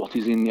controlled by what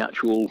is in the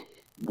actual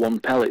one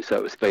pellet,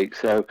 so to speak.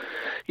 So,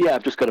 yeah,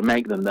 I've just got to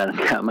make them then and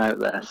get them out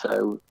there.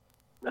 So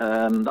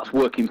that's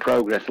work in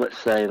progress. Let's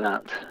say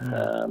that.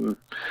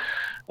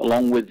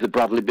 Along with the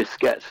Bradley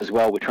biscuits as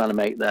well, we're trying to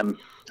make them.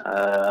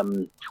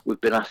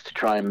 We've been asked to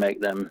try and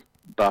make them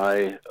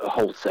by a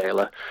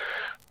wholesaler.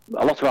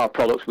 A lot of our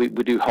products we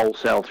do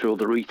wholesale through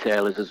other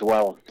retailers as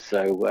well.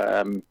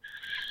 So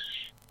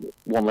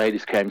one lady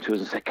came to us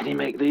and said, "Can you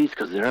make these?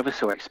 Because they're ever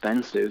so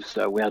expensive."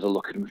 So we had a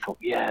look at them and thought,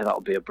 "Yeah,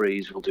 that'll be a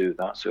breeze. We'll do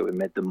that." So we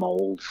made the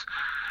moulds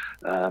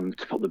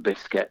to put the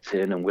biscuits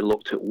in, and we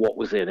looked at what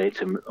was in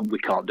it, and we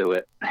can't do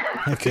it.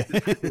 Okay.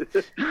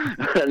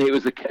 And it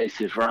was a case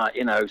of, right,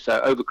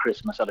 so over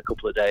Christmas I had a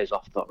couple of days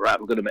off. I thought, right,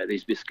 we're going to make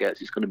these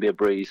biscuits. It's going to be a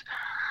breeze.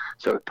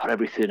 So we put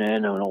everything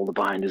in, and all the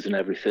binders and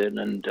everything,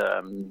 and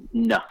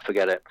no,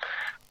 forget it.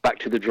 Back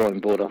to the drawing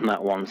board on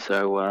that one.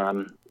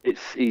 So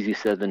it's easier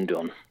said than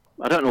done.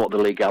 I don't know what the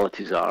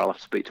legalities are. I'll have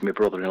to speak to my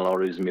brother-in-law,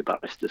 who's my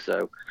barrister,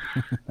 so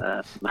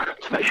to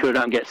make sure I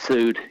don't get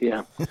sued.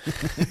 Yeah.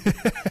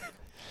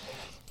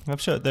 I'm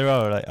sure there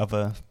are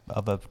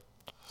other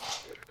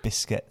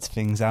biscuit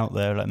things out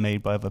there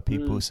made by other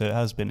people, so it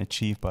has been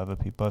achieved by other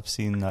people. I've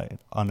seen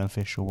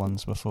unofficial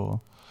ones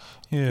before.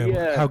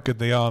 Yeah, how good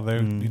they are though,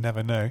 you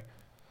never know.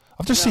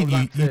 I've just seen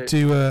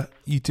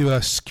you do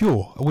a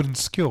skewer, a wooden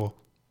skewer.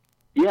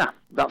 Yeah,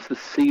 that's the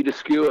cedar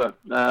skewer.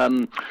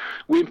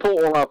 We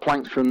import all our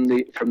planks from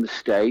the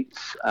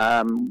States.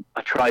 I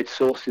tried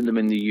sourcing them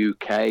in the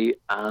UK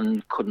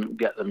and couldn't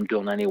get them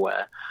done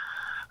anywhere.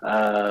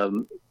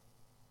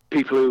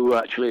 People who were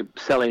actually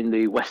selling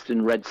the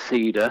Western red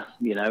cedar,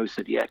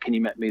 said, "Yeah, can you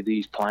make me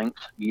these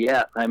planks?"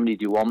 "Yeah, how many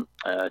do you want?"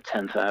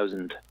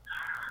 10,000.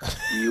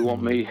 You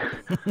want me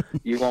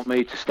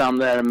to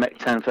stand there and make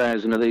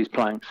 10,000 of these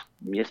planks?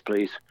 "Yes,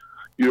 please."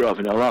 "You're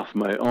having a laugh,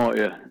 mate, aren't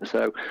you?"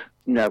 So,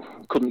 no,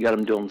 couldn't get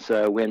them done.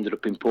 So we ended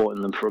up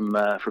importing them from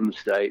the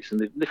States,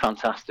 and they're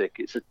fantastic.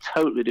 It's a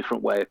totally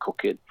different way of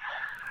cooking.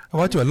 Oh,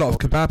 I do a lot of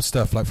kebab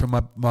stuff,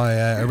 from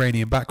my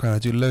Iranian background. I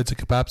do loads of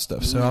kebab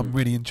stuff, so I'm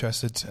really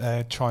interested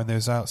trying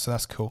those out, so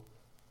that's cool.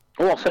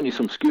 Oh, I'll send you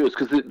some skewers,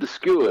 because the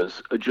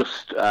skewers are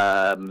just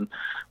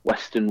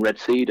Western red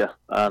cedar,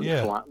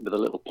 flat with a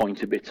little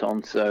pointy bit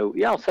on. So,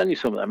 yeah, I'll send you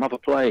some of them. Have a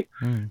play.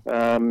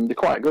 They're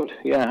quite good.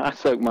 Yeah, I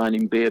soak mine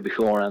in beer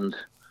beforehand,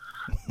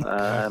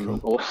 cool.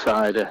 Or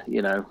cider,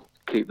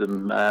 keep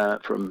them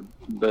from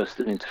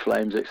bursting into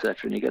flames, etc.,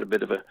 and you get a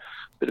bit of a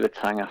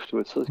tang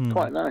afterwards. So it's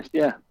quite nice,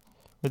 yeah.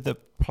 With the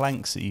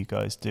planks that you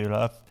guys do,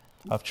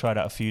 I've tried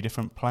out a few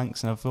different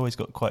planks, and I've always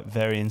got quite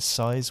varying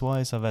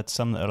size-wise. I've had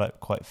some that are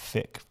quite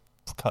thick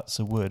cuts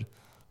of wood,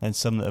 and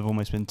some that have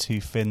almost been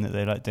too thin that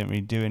they don't really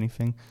do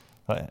anything.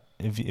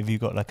 Have you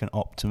got an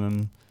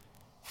optimum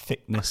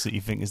thickness that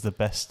you think is the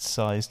best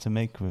size to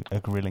make a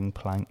grilling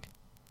plank?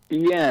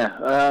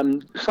 Yeah,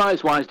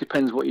 size-wise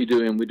depends what you're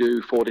doing. We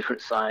do 4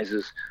 different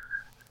sizes.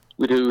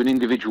 We do an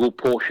individual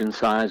portion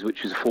size,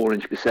 which is a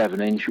 4-inch by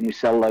 7-inch, and we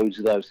sell loads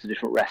of those to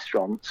different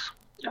restaurants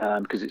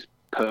because it's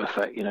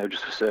perfect,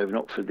 just for serving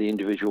up for the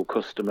individual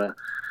customer.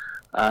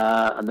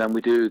 And then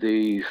we do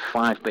the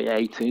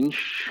 5x8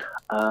 inch,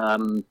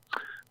 and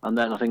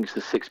then I think it's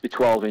the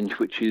 6x12 inch,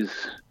 which is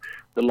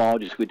the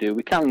largest we do.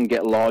 We can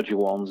get larger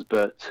ones,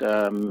 but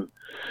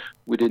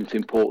we didn't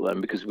import them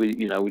because we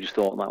just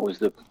thought that was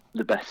the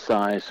best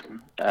size.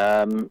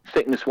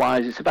 Thickness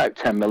wise, it's about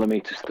 10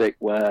 millimeters thick,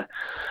 where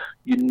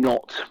they're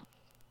not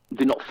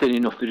thin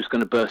enough they're just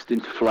going to burst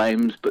into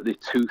flames, but they're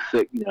too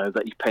thick,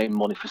 that you're paying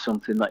money for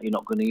something that you're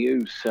not going to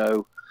use.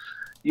 So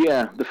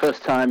yeah, the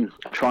first time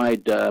I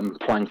tried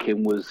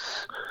planking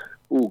was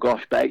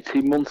about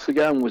 18 months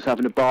ago, and was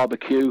having a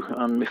barbecue,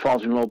 and my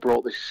father-in-law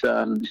brought this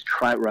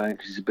trout round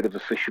because he's a bit of a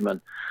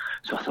fisherman.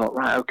 So I thought,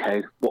 right,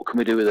 okay, what can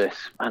we do with this?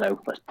 I know,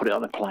 let's put it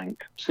on a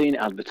plank. Seen it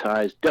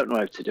advertised, don't know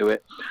how to do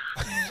it.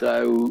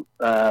 So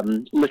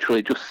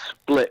literally just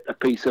split a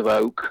piece of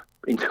oak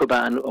into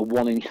about a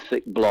 1-inch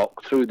thick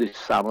block, threw this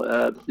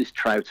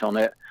trout on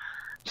it,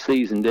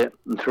 seasoned it,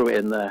 and threw it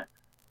in there.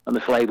 And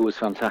the flavour was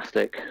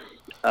fantastic.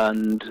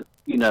 And,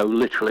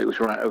 literally it was,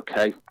 right,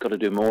 okay, got to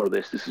do more of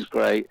this. This is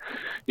great.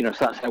 So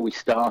that's how we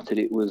started.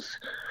 It was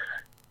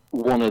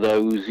one of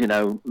those,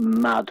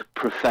 mad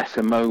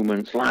professor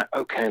moments, like,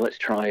 okay, let's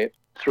try it.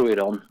 Threw it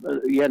on.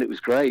 Yeah, and it was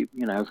great.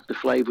 The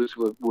flavours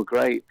were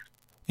great.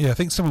 Yeah, I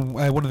think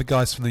one of the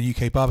guys from the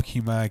UK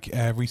Barbecue Mag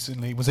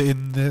recently, was it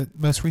in the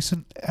most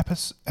recent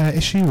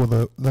issue or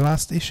the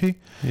last issue?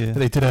 Yeah.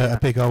 They did a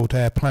big old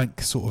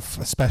plank sort of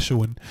a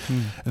special and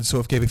sort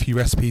of gave a few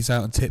recipes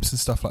out and tips and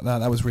stuff like that.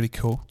 That was really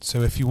cool.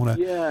 So if you want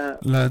to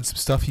learn some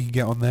stuff, you can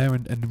get on there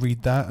and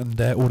read that and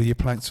order your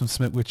planks from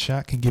Smokewood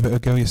Shack and give it a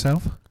go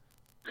yourself.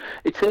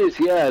 It is,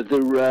 yeah.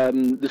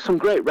 There's some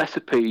great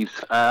recipes.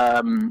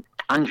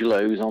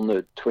 Angela, who's on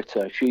the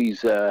Twitter,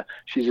 she's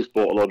just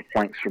bought a lot of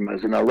planks from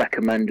us, and I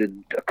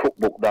recommended a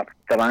cookbook that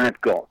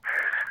I've got.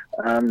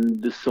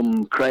 There's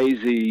some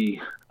crazy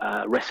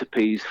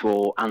recipes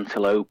for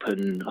antelope,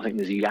 and I think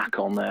there's a yak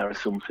on there or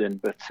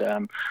something, but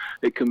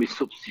it can be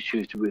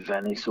substituted with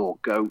Venice or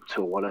goat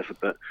or whatever.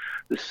 But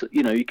there's,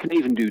 you can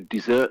even do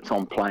desserts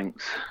on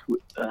planks,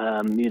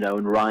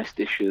 and rice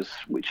dishes,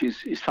 which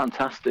is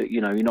fantastic.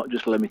 You're not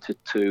just limited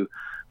to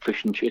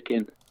fish and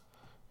chicken.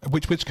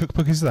 Which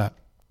cookbook is that?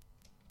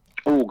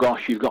 Oh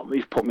gosh, you've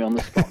put me on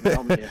the spot,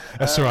 haven't you?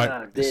 That's all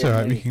right. It's all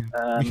right. We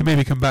can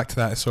maybe come back to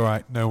that. It's all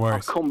right. No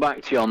worries. I'll come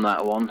back to you on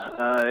that one.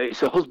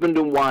 It's a husband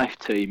and wife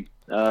team.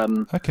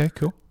 Okay,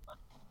 cool.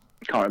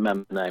 Can't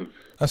remember the name.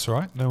 That's all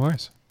right. No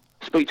worries.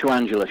 Speak to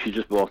Angela. She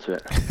just bought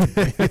it.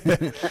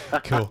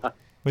 Cool.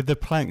 With the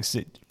planks,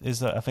 I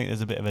think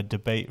there's a bit of a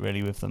debate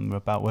really with them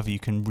about whether you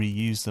can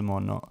reuse them or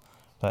not.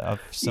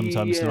 Like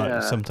sometimes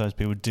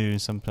people do,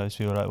 sometimes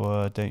people are like,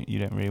 well, you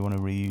don't really want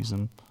to reuse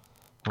them.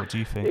 What do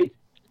you think?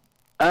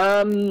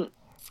 The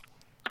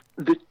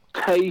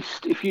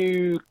taste, if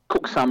you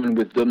cook salmon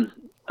with them,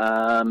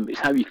 it's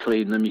how you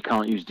clean them. You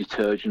can't use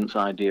detergents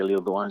ideally,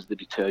 otherwise the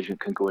detergent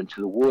can go into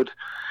the wood.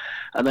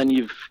 And then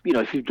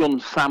if you've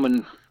done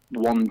salmon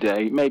one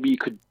day, maybe you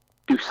could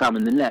do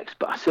salmon the next,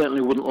 but I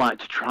certainly wouldn't like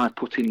to try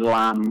putting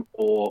lamb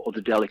or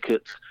other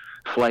delicate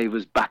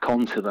flavours back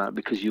onto that,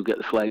 because you'll get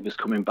the flavours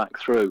coming back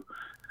through.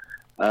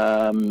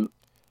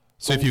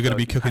 So if you're going to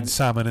be cooking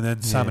salmon and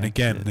then salmon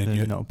again, then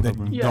you're not a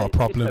problem. Yeah, not a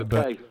problem. It's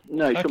okay.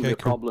 No, it shouldn't be a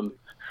cool. problem.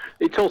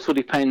 It also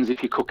depends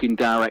if you're cooking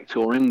direct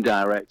or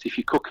indirect. If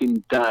you're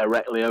cooking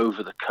directly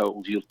over the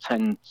coals, you'll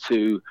tend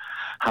to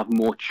have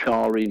more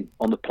charring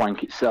on the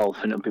plank itself,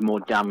 and it'll be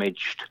more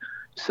damaged.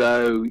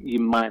 So you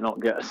might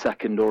not get a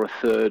second or a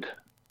third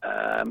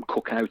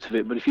cook out of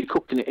it. But if you're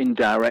cooking it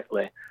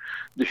indirectly,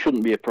 there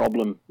shouldn't be a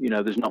problem.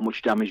 There's not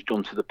much damage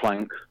done to the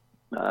plank.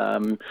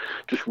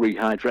 Just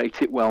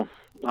rehydrate it well.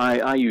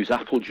 I use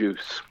apple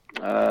juice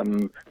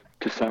to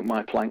soak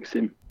my planks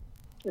in.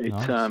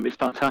 Nice. It's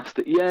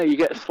fantastic. Yeah, you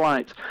get a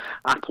slight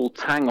apple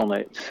tang on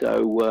it,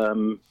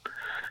 so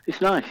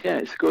it's nice. Yeah,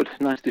 it's good.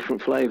 Nice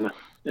different flavour,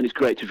 and it's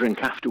great to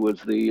drink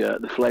afterwards.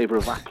 The flavour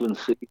of apple and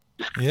sea,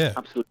 just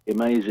absolutely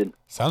amazing.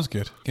 Sounds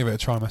good. Give it a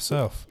try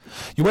myself.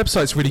 Your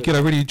website's really good.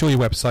 I really enjoy your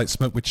website,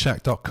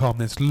 smokewoodshack.com.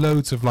 There's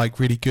loads of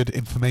really good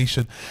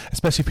information,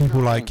 especially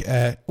people or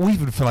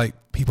even for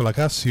people like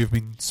us who have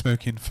been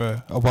smoking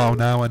for a while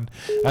now, and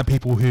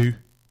people who.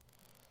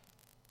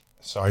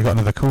 Sorry, I got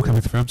another call coming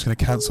through. I'm just going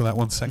to cancel that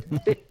 1 second.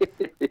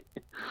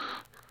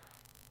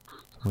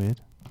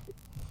 Weird.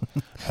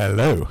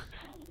 Hello.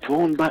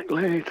 Phone back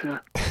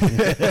later.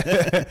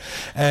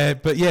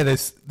 But yeah,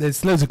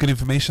 there's loads of good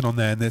information on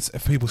there, and there's for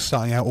people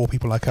starting out or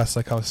people like us,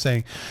 like I was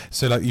saying.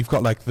 So you've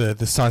got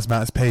the size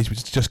matters page,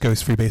 which just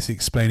goes through basically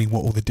explaining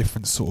what all the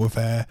different sort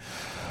of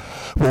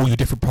what all your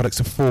different products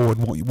are for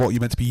and what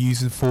you're meant to be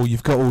using for.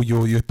 You've got all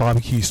your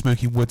barbecue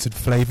smoking woods and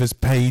flavours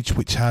page,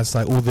 which has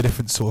all the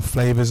different sort of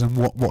flavours and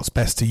what's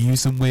best to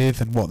use them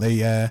with, and what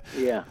they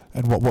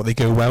and what they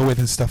go well with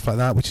and stuff like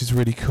that, which is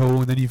really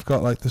cool. And then you've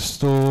got the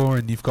store,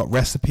 and you've got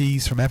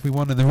recipes from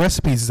everyone. And the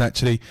recipes is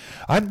actually,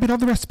 I hadn't been on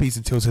the recipes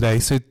until today,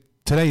 so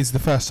today is the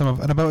first time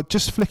and about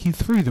just flicking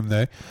through them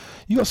though,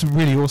 you got some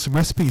really awesome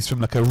recipes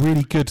from a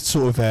really good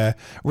sort of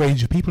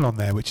range of people on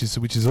there, which is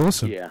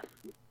awesome. Yeah.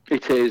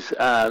 It is.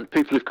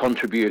 People who've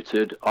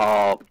contributed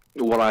are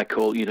what I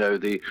call,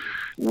 the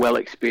well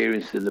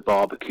experienced in the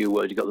barbecue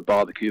world. You've got the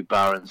barbecue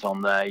barons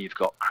on there. You've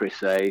got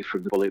Chris A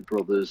from the Bullet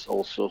Brothers,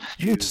 also.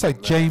 You just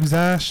like James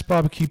Ash,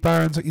 barbecue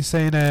barons, like you're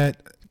saying.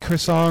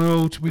 Chris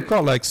Arnold. We've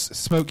got like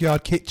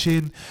Smokeyard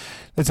Kitchen.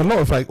 There's a lot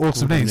of like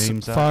awesome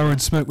names. Fire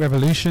and Smoke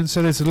Revolution.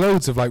 So there's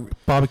loads of like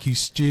barbecue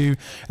stew,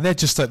 and they're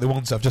just like the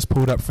ones I've just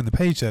pulled up from the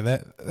page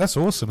there. That's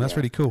awesome. That's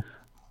really cool.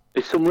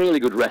 There's some really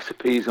good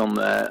recipes on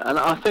there, and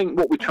I think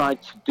what we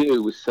tried to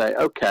do was say,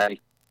 okay,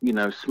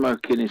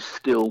 smoking is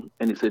still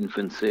in its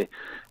infancy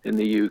in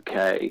the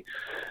UK,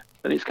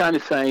 and it's kind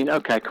of saying,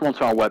 okay, come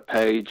onto our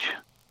webpage.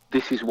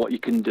 This is what you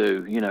can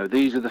do.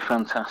 These are the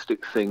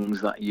fantastic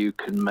things that you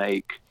can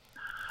make.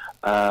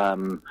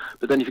 But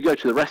then if you go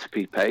to the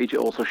recipe page, it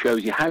also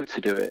shows you how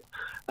to do it.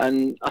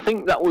 And I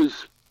think that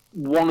was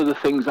one of the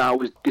things I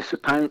was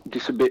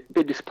a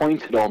bit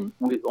disappointed on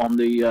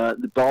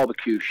the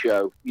barbecue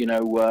show.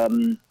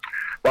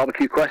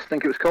 Barbecue Quest, I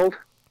think it was called.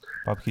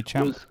 Barbecue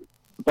Champ.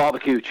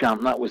 Barbecue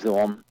Champ, that was the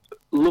one.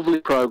 Lovely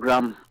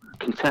program.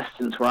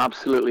 Contestants were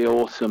absolutely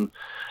awesome,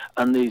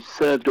 and they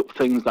served up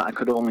things that I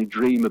could only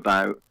dream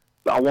about.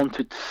 But I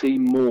wanted to see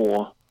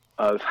more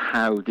of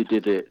how they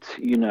did it.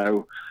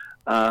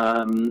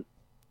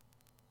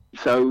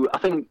 So I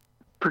think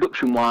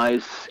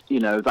production-wise,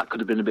 that could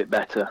have been a bit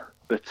better.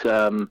 But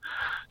some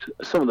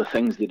of the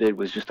things they did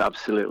was just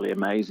absolutely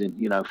amazing.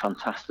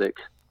 Fantastic,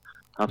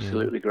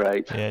 absolutely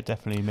great. Yeah, it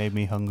definitely made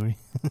me hungry.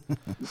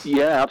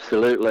 Yeah,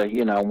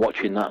 absolutely.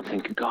 Watching that and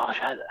thinking, gosh,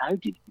 how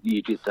did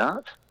you do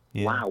that?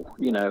 Yeah.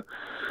 Wow.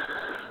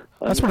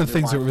 That's one of the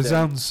things that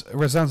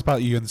resounds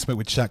about you and the Smoke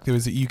with Shaq. There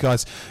is that you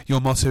guys,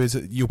 your motto is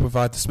that you'll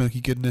provide the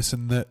smoky goodness,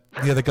 and that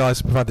the other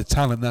guys provide the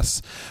talent.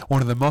 That's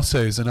one of the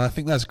mottos, and I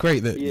think that's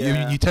great. That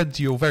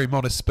you're very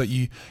modest, but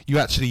you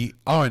actually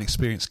are an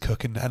experienced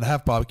cook and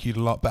have barbecued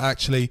a lot. But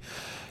actually,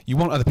 you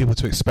want other people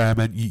to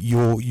experiment.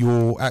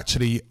 You're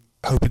actually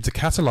hoping to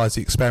catalyse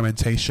the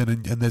experimentation,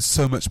 and there's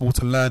so much more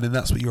to learn, and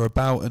that's what you're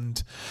about,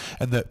 and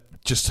that.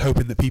 Just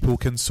hoping that people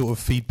can sort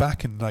of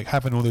feedback, and like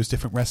having all those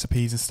different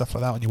recipes and stuff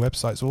like that on your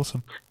website is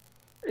awesome.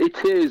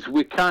 It is.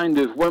 We kind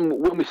of,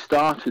 when we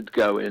started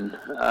going,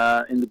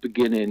 in the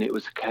beginning, it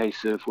was a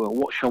case of, well,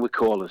 what shall we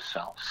call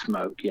ourselves?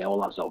 Smoke. Yeah,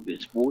 well, that's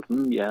obvious. Wood.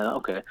 Yeah,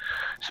 okay.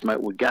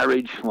 Smokewood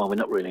Garage. Well, we're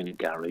not really in a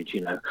garage,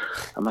 And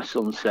my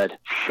son said,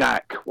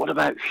 Shack. What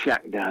about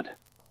Shack, Dad?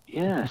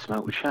 Yeah,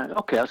 Smokewood Shack.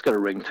 Okay, that's got a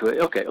ring to it.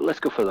 Okay, let's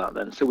go for that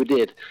then. So we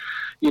did.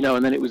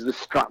 And then it was the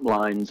strap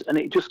lines, and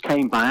it just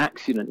came by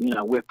accident.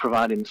 We're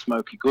providing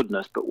smoky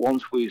goodness, but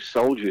once we've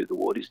sold you the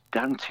wood, it's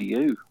down to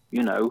you,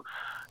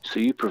 So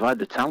you provide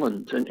the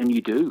talent, and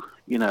you do,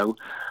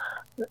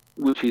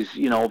 which is,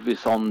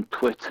 obvious on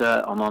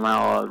Twitter and on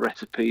our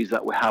recipes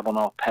that we have on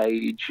our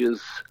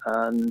pages,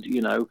 and,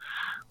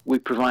 we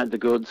provide the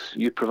goods,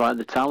 you provide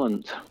the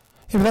talent.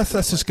 Yeah, but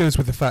that just goes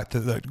with the fact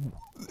that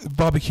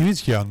barbecue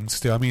is young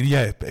still. I mean,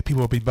 yeah,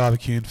 people have been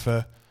barbecuing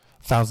for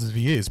thousands of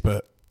years,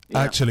 but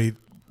actually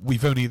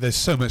there's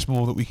so much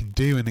more that we can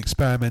do in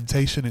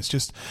experimentation. It's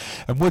just,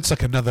 and wood's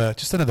like another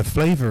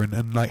flavor,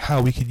 and like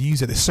how we can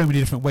use it. There's so many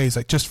different ways,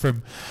 like just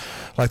from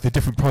like the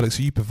different products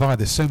that you provide,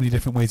 there's so many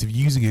different ways of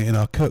using it in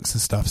our cooks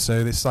and stuff.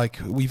 So it's like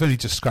we've only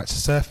just scratched the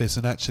surface,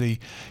 and actually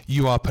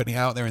you are putting it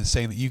out there and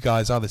saying that you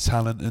guys are the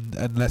talent,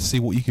 and let's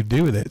see what you can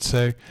do with it.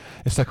 So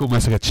it's like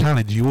almost like a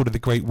challenge. You order the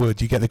great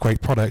wood, you get the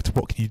great product.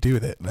 What can you do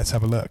with it? Let's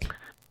have a look.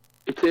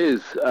 It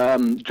is.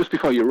 Just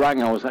before you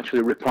rang, I was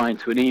actually replying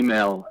to an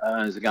email.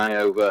 There's a guy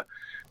over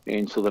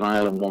in Southern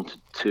Ireland wanted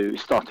to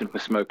start up a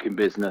smoking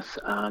business,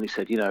 and he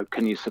said,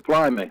 can you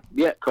supply me?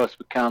 Yeah, of course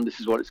we can.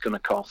 This is what it's going to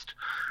cost.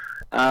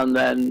 And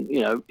then,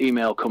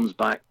 email comes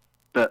back,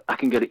 but I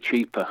can get it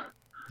cheaper.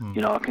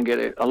 I can get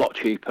it a lot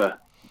cheaper.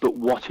 But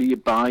what are you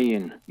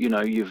buying?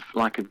 You've,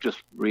 like I've just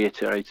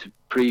reiterated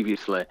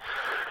previously,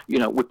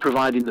 we're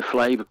providing the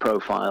flavour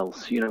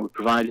profiles. We're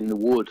providing the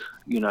wood.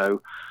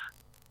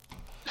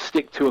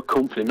 Stick to a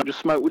company, not just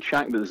Smokewood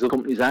Shack, but there's other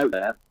companies out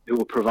there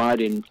who are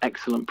providing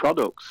excellent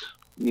products.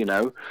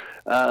 Go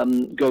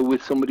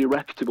with somebody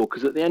reputable,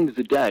 because at the end of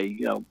the day,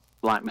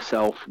 like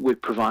myself, we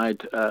provide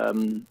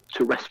to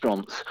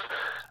restaurants,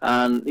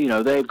 and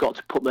they've got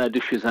to put their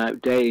dishes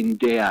out day in,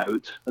 day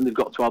out, and they've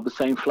got to have the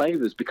same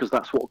flavours, because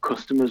that's what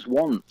customers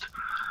want.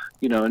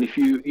 And if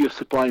you're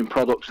supplying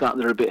products that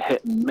are a bit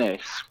hit and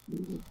miss,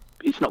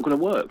 it's not going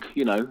to work.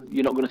 You're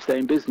not going to stay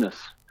in business.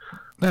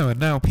 No, and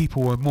now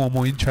people are more and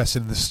more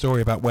interested in the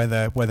story about where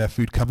their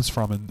food comes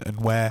from,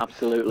 and where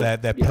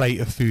their plate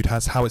of food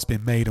has, how it's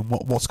been made, and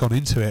what's gone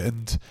into it,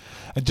 and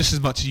just as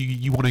much as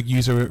you want to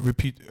use a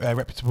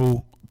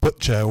reputable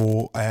butcher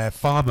or a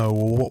farmer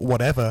or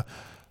whatever,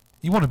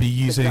 you want to be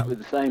using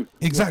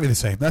exactly the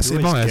same. That's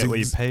in my eyes. You get what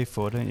you pay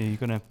for, don't you? You're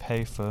going to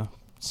pay for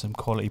some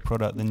quality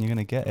product, then you're going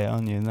to get it,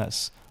 aren't you? And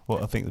that's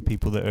what I think the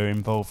people that are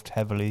involved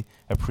heavily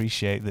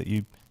appreciate, that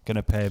you going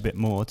to pay a bit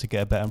more to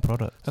get a better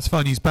product. That's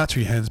fine, use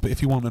battery hens, but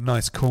if you want a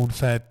nice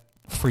corn-fed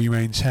free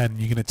range hen,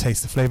 you're going to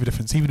taste the flavour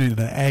difference. Even in an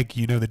egg,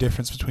 you know the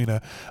difference between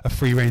a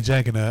free range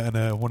egg and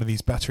a one of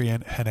these battery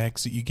hen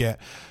eggs that you get.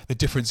 The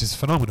difference is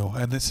phenomenal,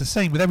 and it's the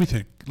same with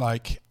everything.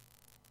 Like,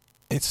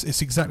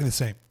 it's exactly the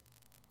same.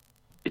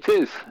 It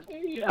is,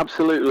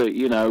 absolutely,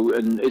 you know,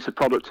 and it's a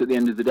product at the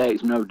end of the day.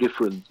 It's no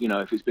different, you know,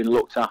 if it's been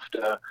looked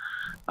after.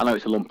 I know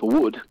it's a lump of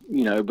wood,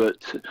 you know,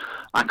 but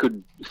I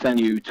could send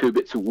you 2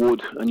 bits of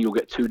wood and you'll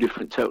get 2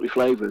 different totally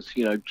flavours,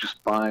 you know,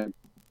 just by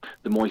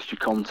the moisture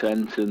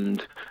content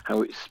and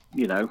how it's,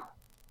 you know,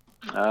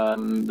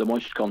 the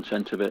moisture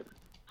content of it.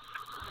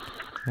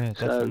 Yeah,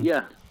 definitely. So,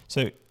 yeah.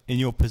 So, in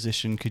your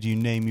position, could you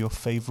name your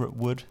favourite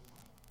wood?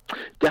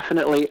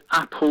 Definitely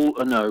apple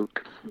and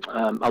oak.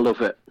 I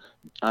love it.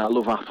 I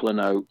love apple and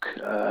oak.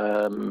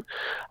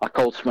 I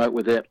cold smoke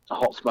with it, I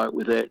hot smoke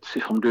with it.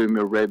 If I'm doing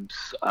my ribs,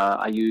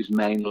 I use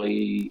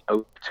mainly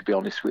oak, to be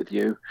honest with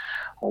you,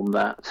 on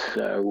that.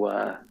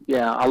 So,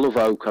 yeah, I love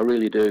oak, I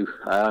really do.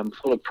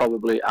 Followed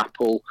probably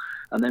apple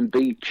and then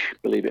beech,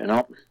 believe it or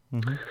not.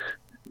 Mm-hmm.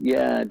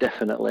 Yeah,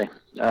 definitely.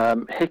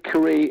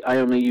 Hickory, I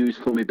only use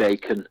for my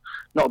bacon.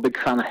 Not a big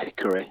fan of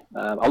hickory.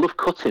 I love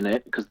cutting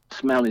it because the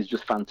smell is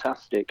just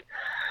fantastic.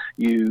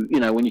 You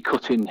know, when you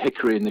cut in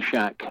hickory in the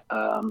shack,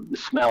 the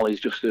smell is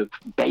just of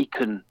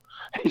bacon.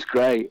 It's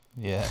great.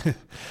 Yeah.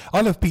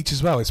 I love beech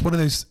as well. It's one of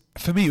those.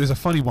 For me, it was a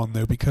funny one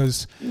though,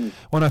 because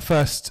when I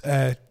first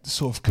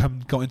sort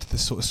of got into the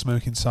sort of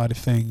smoking side of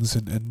things,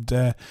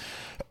 and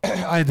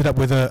I ended up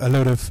with a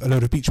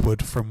load of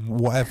beechwood from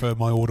whatever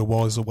my order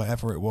was or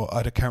whatever it was.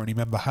 I can't really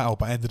remember how,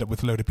 but I ended up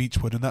with a load of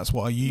beechwood, and that's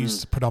what I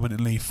used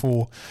predominantly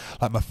for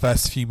like my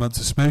first few months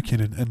of smoking.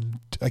 And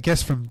I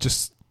guess from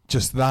just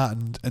that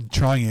and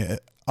trying it,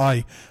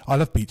 I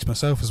love beech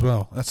myself as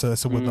well. That's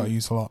a wood that I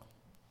use a lot.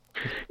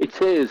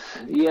 It is,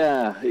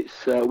 yeah.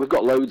 It's we've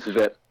got loads of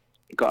it.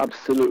 Got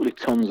absolutely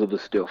tons of the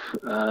stuff,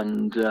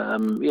 and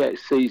yeah,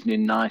 it's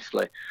seasoning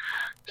nicely.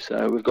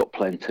 So we've got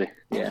plenty.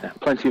 Yeah,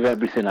 plenty of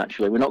everything.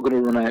 Actually, we're not going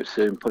to run out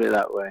soon. Put it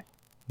that way.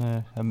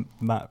 Yeah, and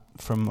Matt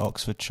from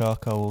Oxford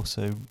Charcoal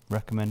also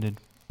recommended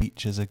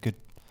beech as a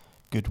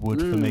good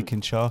wood for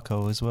making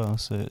charcoal as well.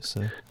 So it's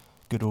a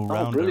good all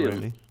rounder,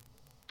 really.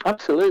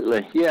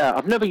 Absolutely, yeah.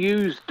 I've never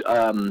used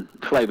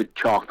flavoured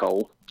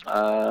charcoal.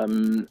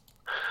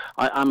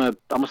 I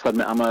must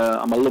admit, I'm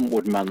a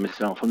lumpwood man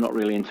myself. I'm not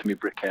really into my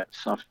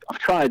briquettes. I've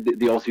tried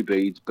the Aussie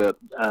beads, but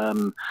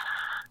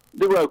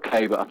they were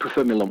okay. But I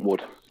prefer my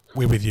lumpwood.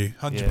 We're with you,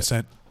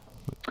 100%.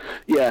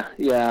 Yeah.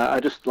 I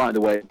just like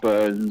the way it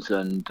burns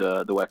and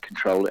the way I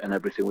control it and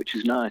everything, which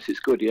is nice. It's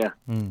good, yeah.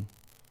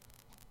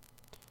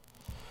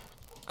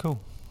 Cool.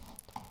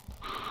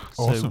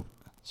 Awesome.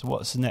 So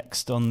what's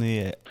next on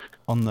the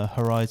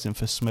horizon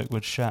for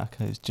Smokewood Shack?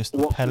 It's just the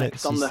What's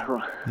pellets. Next on the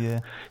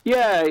horizon?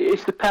 Yeah,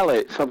 it's the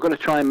pellets. I've got to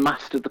try and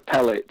master the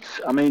pellets.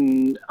 I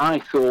mean, I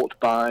thought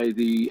by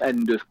the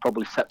end of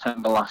probably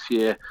September last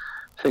year,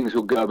 things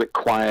would go a bit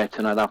quiet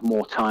and I'd have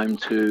more time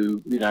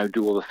to, you know,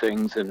 do other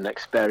things and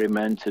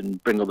experiment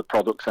and bring other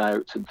products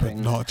out and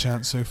things. Not a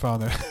chance so far,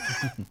 though.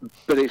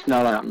 But it's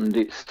not happened.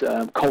 It's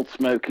cold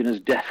smoking has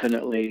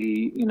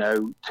definitely, you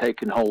know,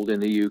 taken hold in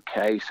the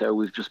UK. So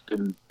we've just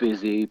been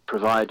busy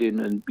providing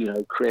and, you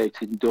know,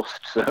 creating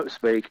dust, so to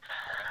speak,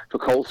 for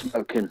cold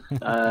smoking.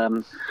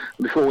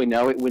 Before we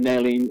know it, we're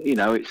nearly, you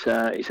know, it's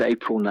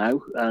April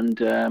now, and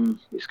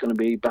it's going to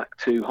be back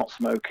to hot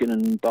smoking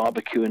and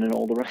barbecuing and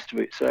all the rest of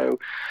it. So,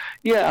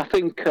 yeah, I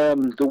think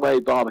the way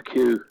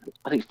barbecue,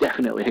 I think it's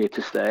definitely here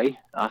to stay.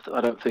 I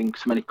don't think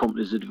so many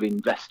companies that have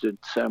invested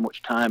so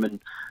much time and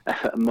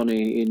effort and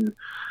money in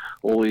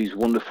all these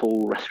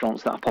wonderful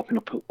restaurants that are popping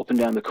up and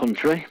down the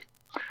country.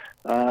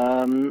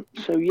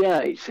 So yeah,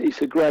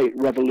 it's a great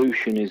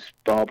revolution, is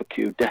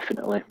barbecue,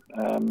 definitely.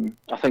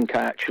 I think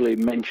I actually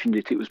mentioned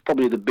it. It was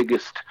probably the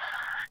biggest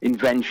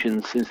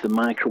invention since the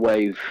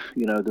microwave,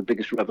 you know, the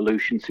biggest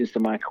revolution since the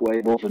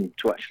microwave oven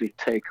to actually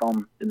take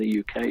on in the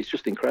UK. It's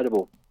just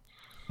incredible.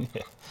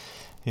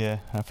 Yeah,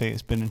 I think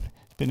it's been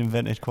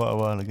invented quite a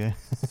while ago.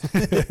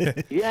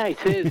 Yeah,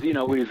 it is. You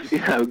know, we've, you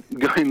know,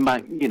 going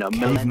back, you know,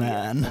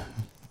 Caveman.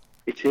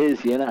 It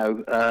is, you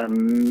know.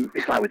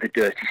 It's like with the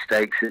dirty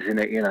steaks, isn't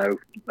it? You know,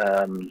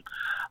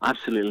 I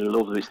absolutely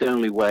love them. It's the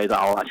only way that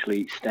I'll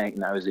actually eat steak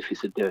now, is if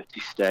it's a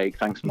dirty steak.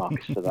 Thanks,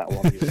 Marcus, for that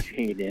one. You're a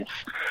genius.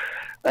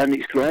 And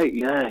it's great,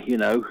 yeah, you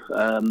know.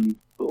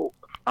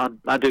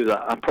 I do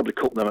that. I probably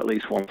cook them at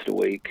least once a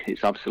week.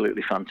 It's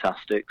absolutely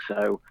fantastic.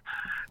 So,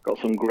 got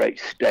some great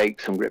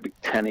steaks, some great big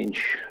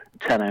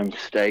 10-ounce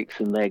steaks,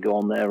 and they go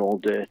on there all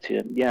dirty.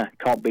 And yeah,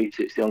 can't beat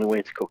it. It's the only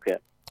way to cook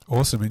it.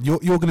 Awesome. And you're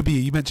going to be,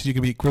 you mentioned you're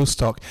going to be at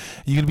Grillstock.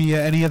 Are you going to be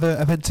at any other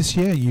events this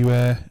year?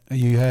 Are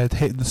you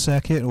hitting the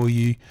circuit, or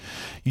you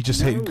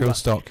just hitting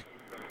Grillstock?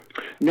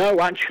 No,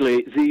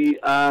 actually, the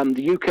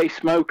UK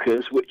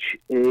Smokers, which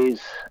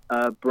is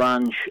a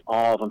branch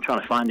of, I'm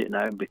trying to find it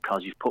now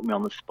because you've put me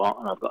on the spot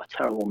and I've got a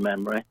terrible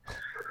memory,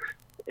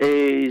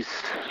 is,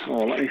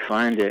 let me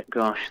find it.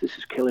 Gosh, this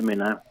is killing me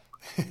now.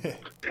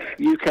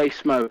 UK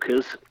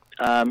Smokers,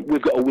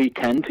 we've got a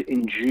weekend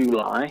in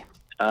July.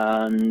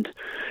 and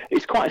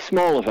it's quite a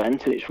small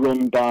event. It's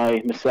run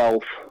by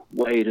myself,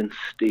 Wade and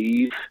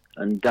Steve,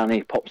 and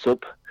Danny pops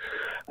up,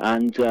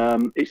 and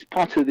it's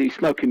part of the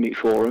Smoking Meat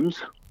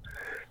Forums.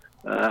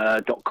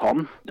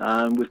 .com,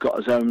 and we've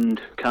got our own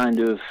kind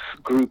of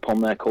group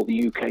on there called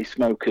the UK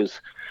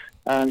Smokers,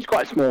 and it's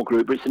quite a small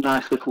group, but it's a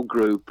nice little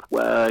group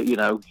where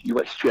you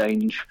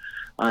exchange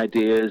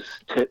ideas,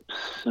 tips,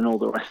 and all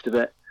the rest of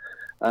it.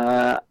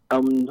 I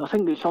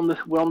think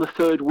we're on the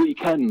third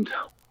weekend,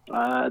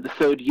 the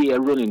third year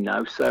running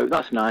now, so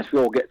that's nice. We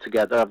all get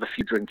together, have a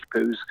few drinky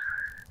poos,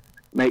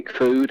 make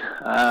food,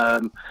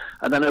 and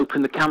then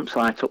open the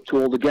campsite up to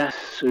all the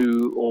guests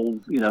who all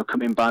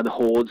come in by the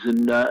hordes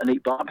and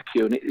eat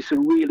barbecue, and it's a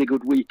really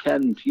good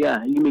weekend.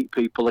 Yeah, you meet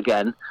people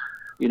again,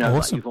 awesome.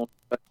 Like you've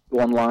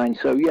online.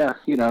 So yeah,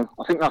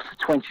 I think that's the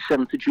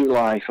 27th of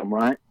July, if I'm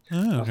right. Oh,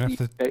 I'm gonna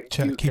have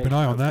to keep an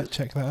eye on that.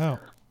 Check that out.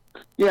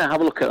 Yeah,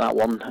 have a look at that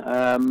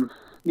one.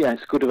 Yeah,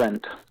 it's a good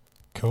event.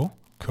 Cool.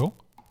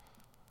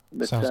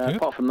 But Sounds good.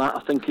 Apart from that,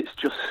 I think it's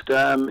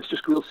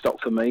just grill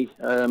stock for me.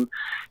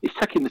 It's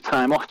taking the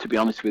time off, to be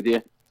honest with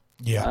you.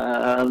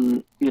 Yeah.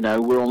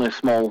 We're only a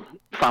small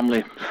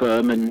family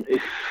firm, and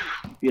if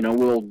we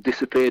all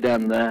disappear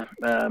down there,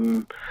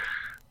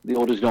 the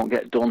orders don't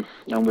get done,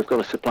 and we've got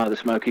to supply the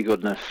smoky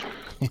goodness.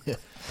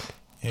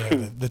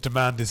 Yeah, the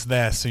demand is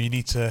there, so you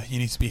need to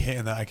be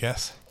hitting that, I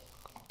guess.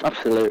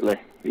 Absolutely.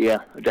 Yeah,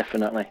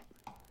 definitely.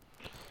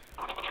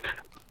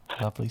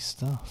 Lovely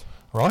stuff.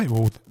 Right,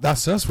 well,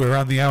 that's us. We're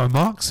around the hour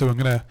mark, so I'm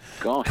going to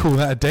call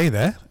that a day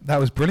there. That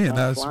was brilliant.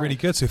 That was really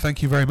good, so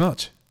thank you very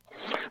much.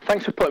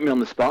 Thanks for putting me on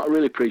the spot. I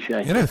really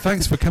appreciate it.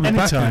 Thanks for coming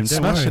back and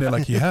smashing worry. it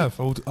like you have.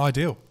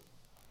 Ideal.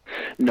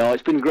 No,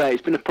 it's been great.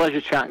 It's been a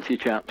pleasure chatting to you,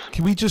 chaps.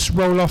 Can we just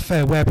roll off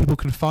where people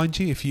can find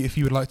you? If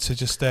you would like to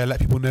just let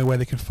people know where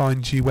they can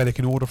find you, where they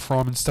can order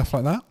from and stuff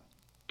like that?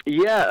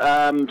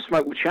 Yeah,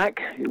 Smokewood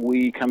Shack.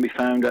 We can be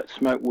found at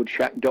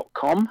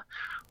smokewoodshack.com,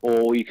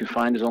 or you can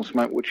find us on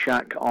Smokewood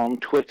Shack on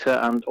Twitter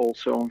and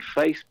also on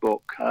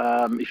Facebook.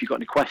 If you've got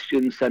any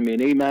questions, send me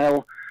an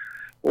email,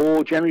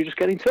 or generally just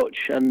get in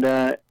touch,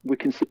 and we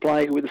can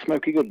supply you with the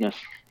smoky goodness.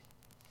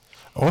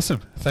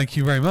 Awesome. Thank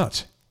you very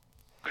much.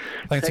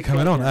 Thanks Take for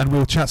coming care, on, and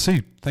we'll chat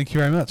soon. Thank you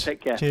very much.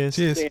 Take care. Cheers.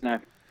 See you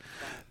now.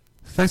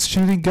 Thanks for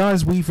tuning in,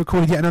 guys. We've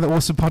recorded yet another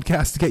awesome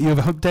podcast to get you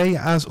over Hump Day.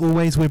 As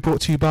always, we're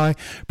brought to you by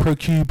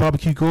ProQ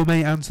Barbecue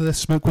Gourmet and the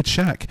Smokewood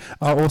Shack,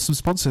 our awesome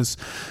sponsors.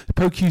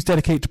 ProQ is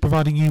dedicated to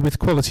providing you with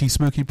quality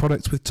smoking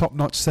products with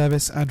top-notch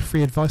service and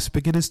free advice for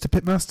beginners to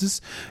pitmasters.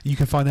 You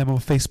can find them on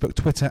Facebook,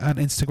 Twitter, and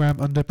Instagram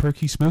under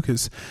ProQ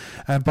Smokers.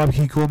 And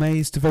Barbecue Gourmet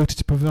is devoted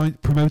to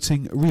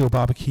promoting real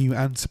barbecue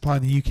and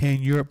supplying the UK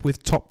and Europe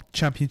with top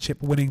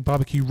championship-winning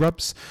barbecue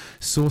rubs,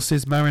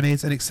 sauces,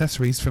 marinades, and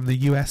accessories from the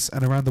US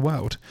and around the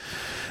world.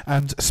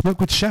 And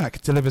Smokewood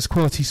Shack delivers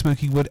quality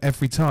smoking wood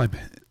every time.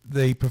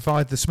 They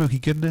provide the smoky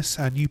goodness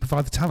and you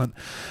provide the talent.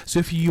 So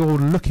if you're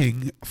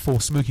looking for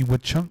smoky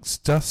wood chunks,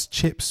 dust,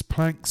 chips,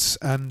 planks,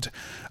 and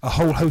a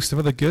whole host of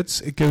other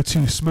goods, go to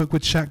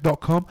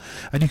smokewoodshack.com,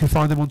 and you can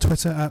find them on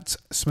Twitter at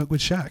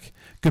Smokewood Shack.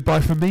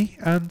 Goodbye from me,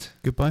 and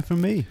Goodbye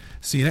from me.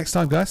 see you next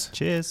time, guys.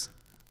 Cheers.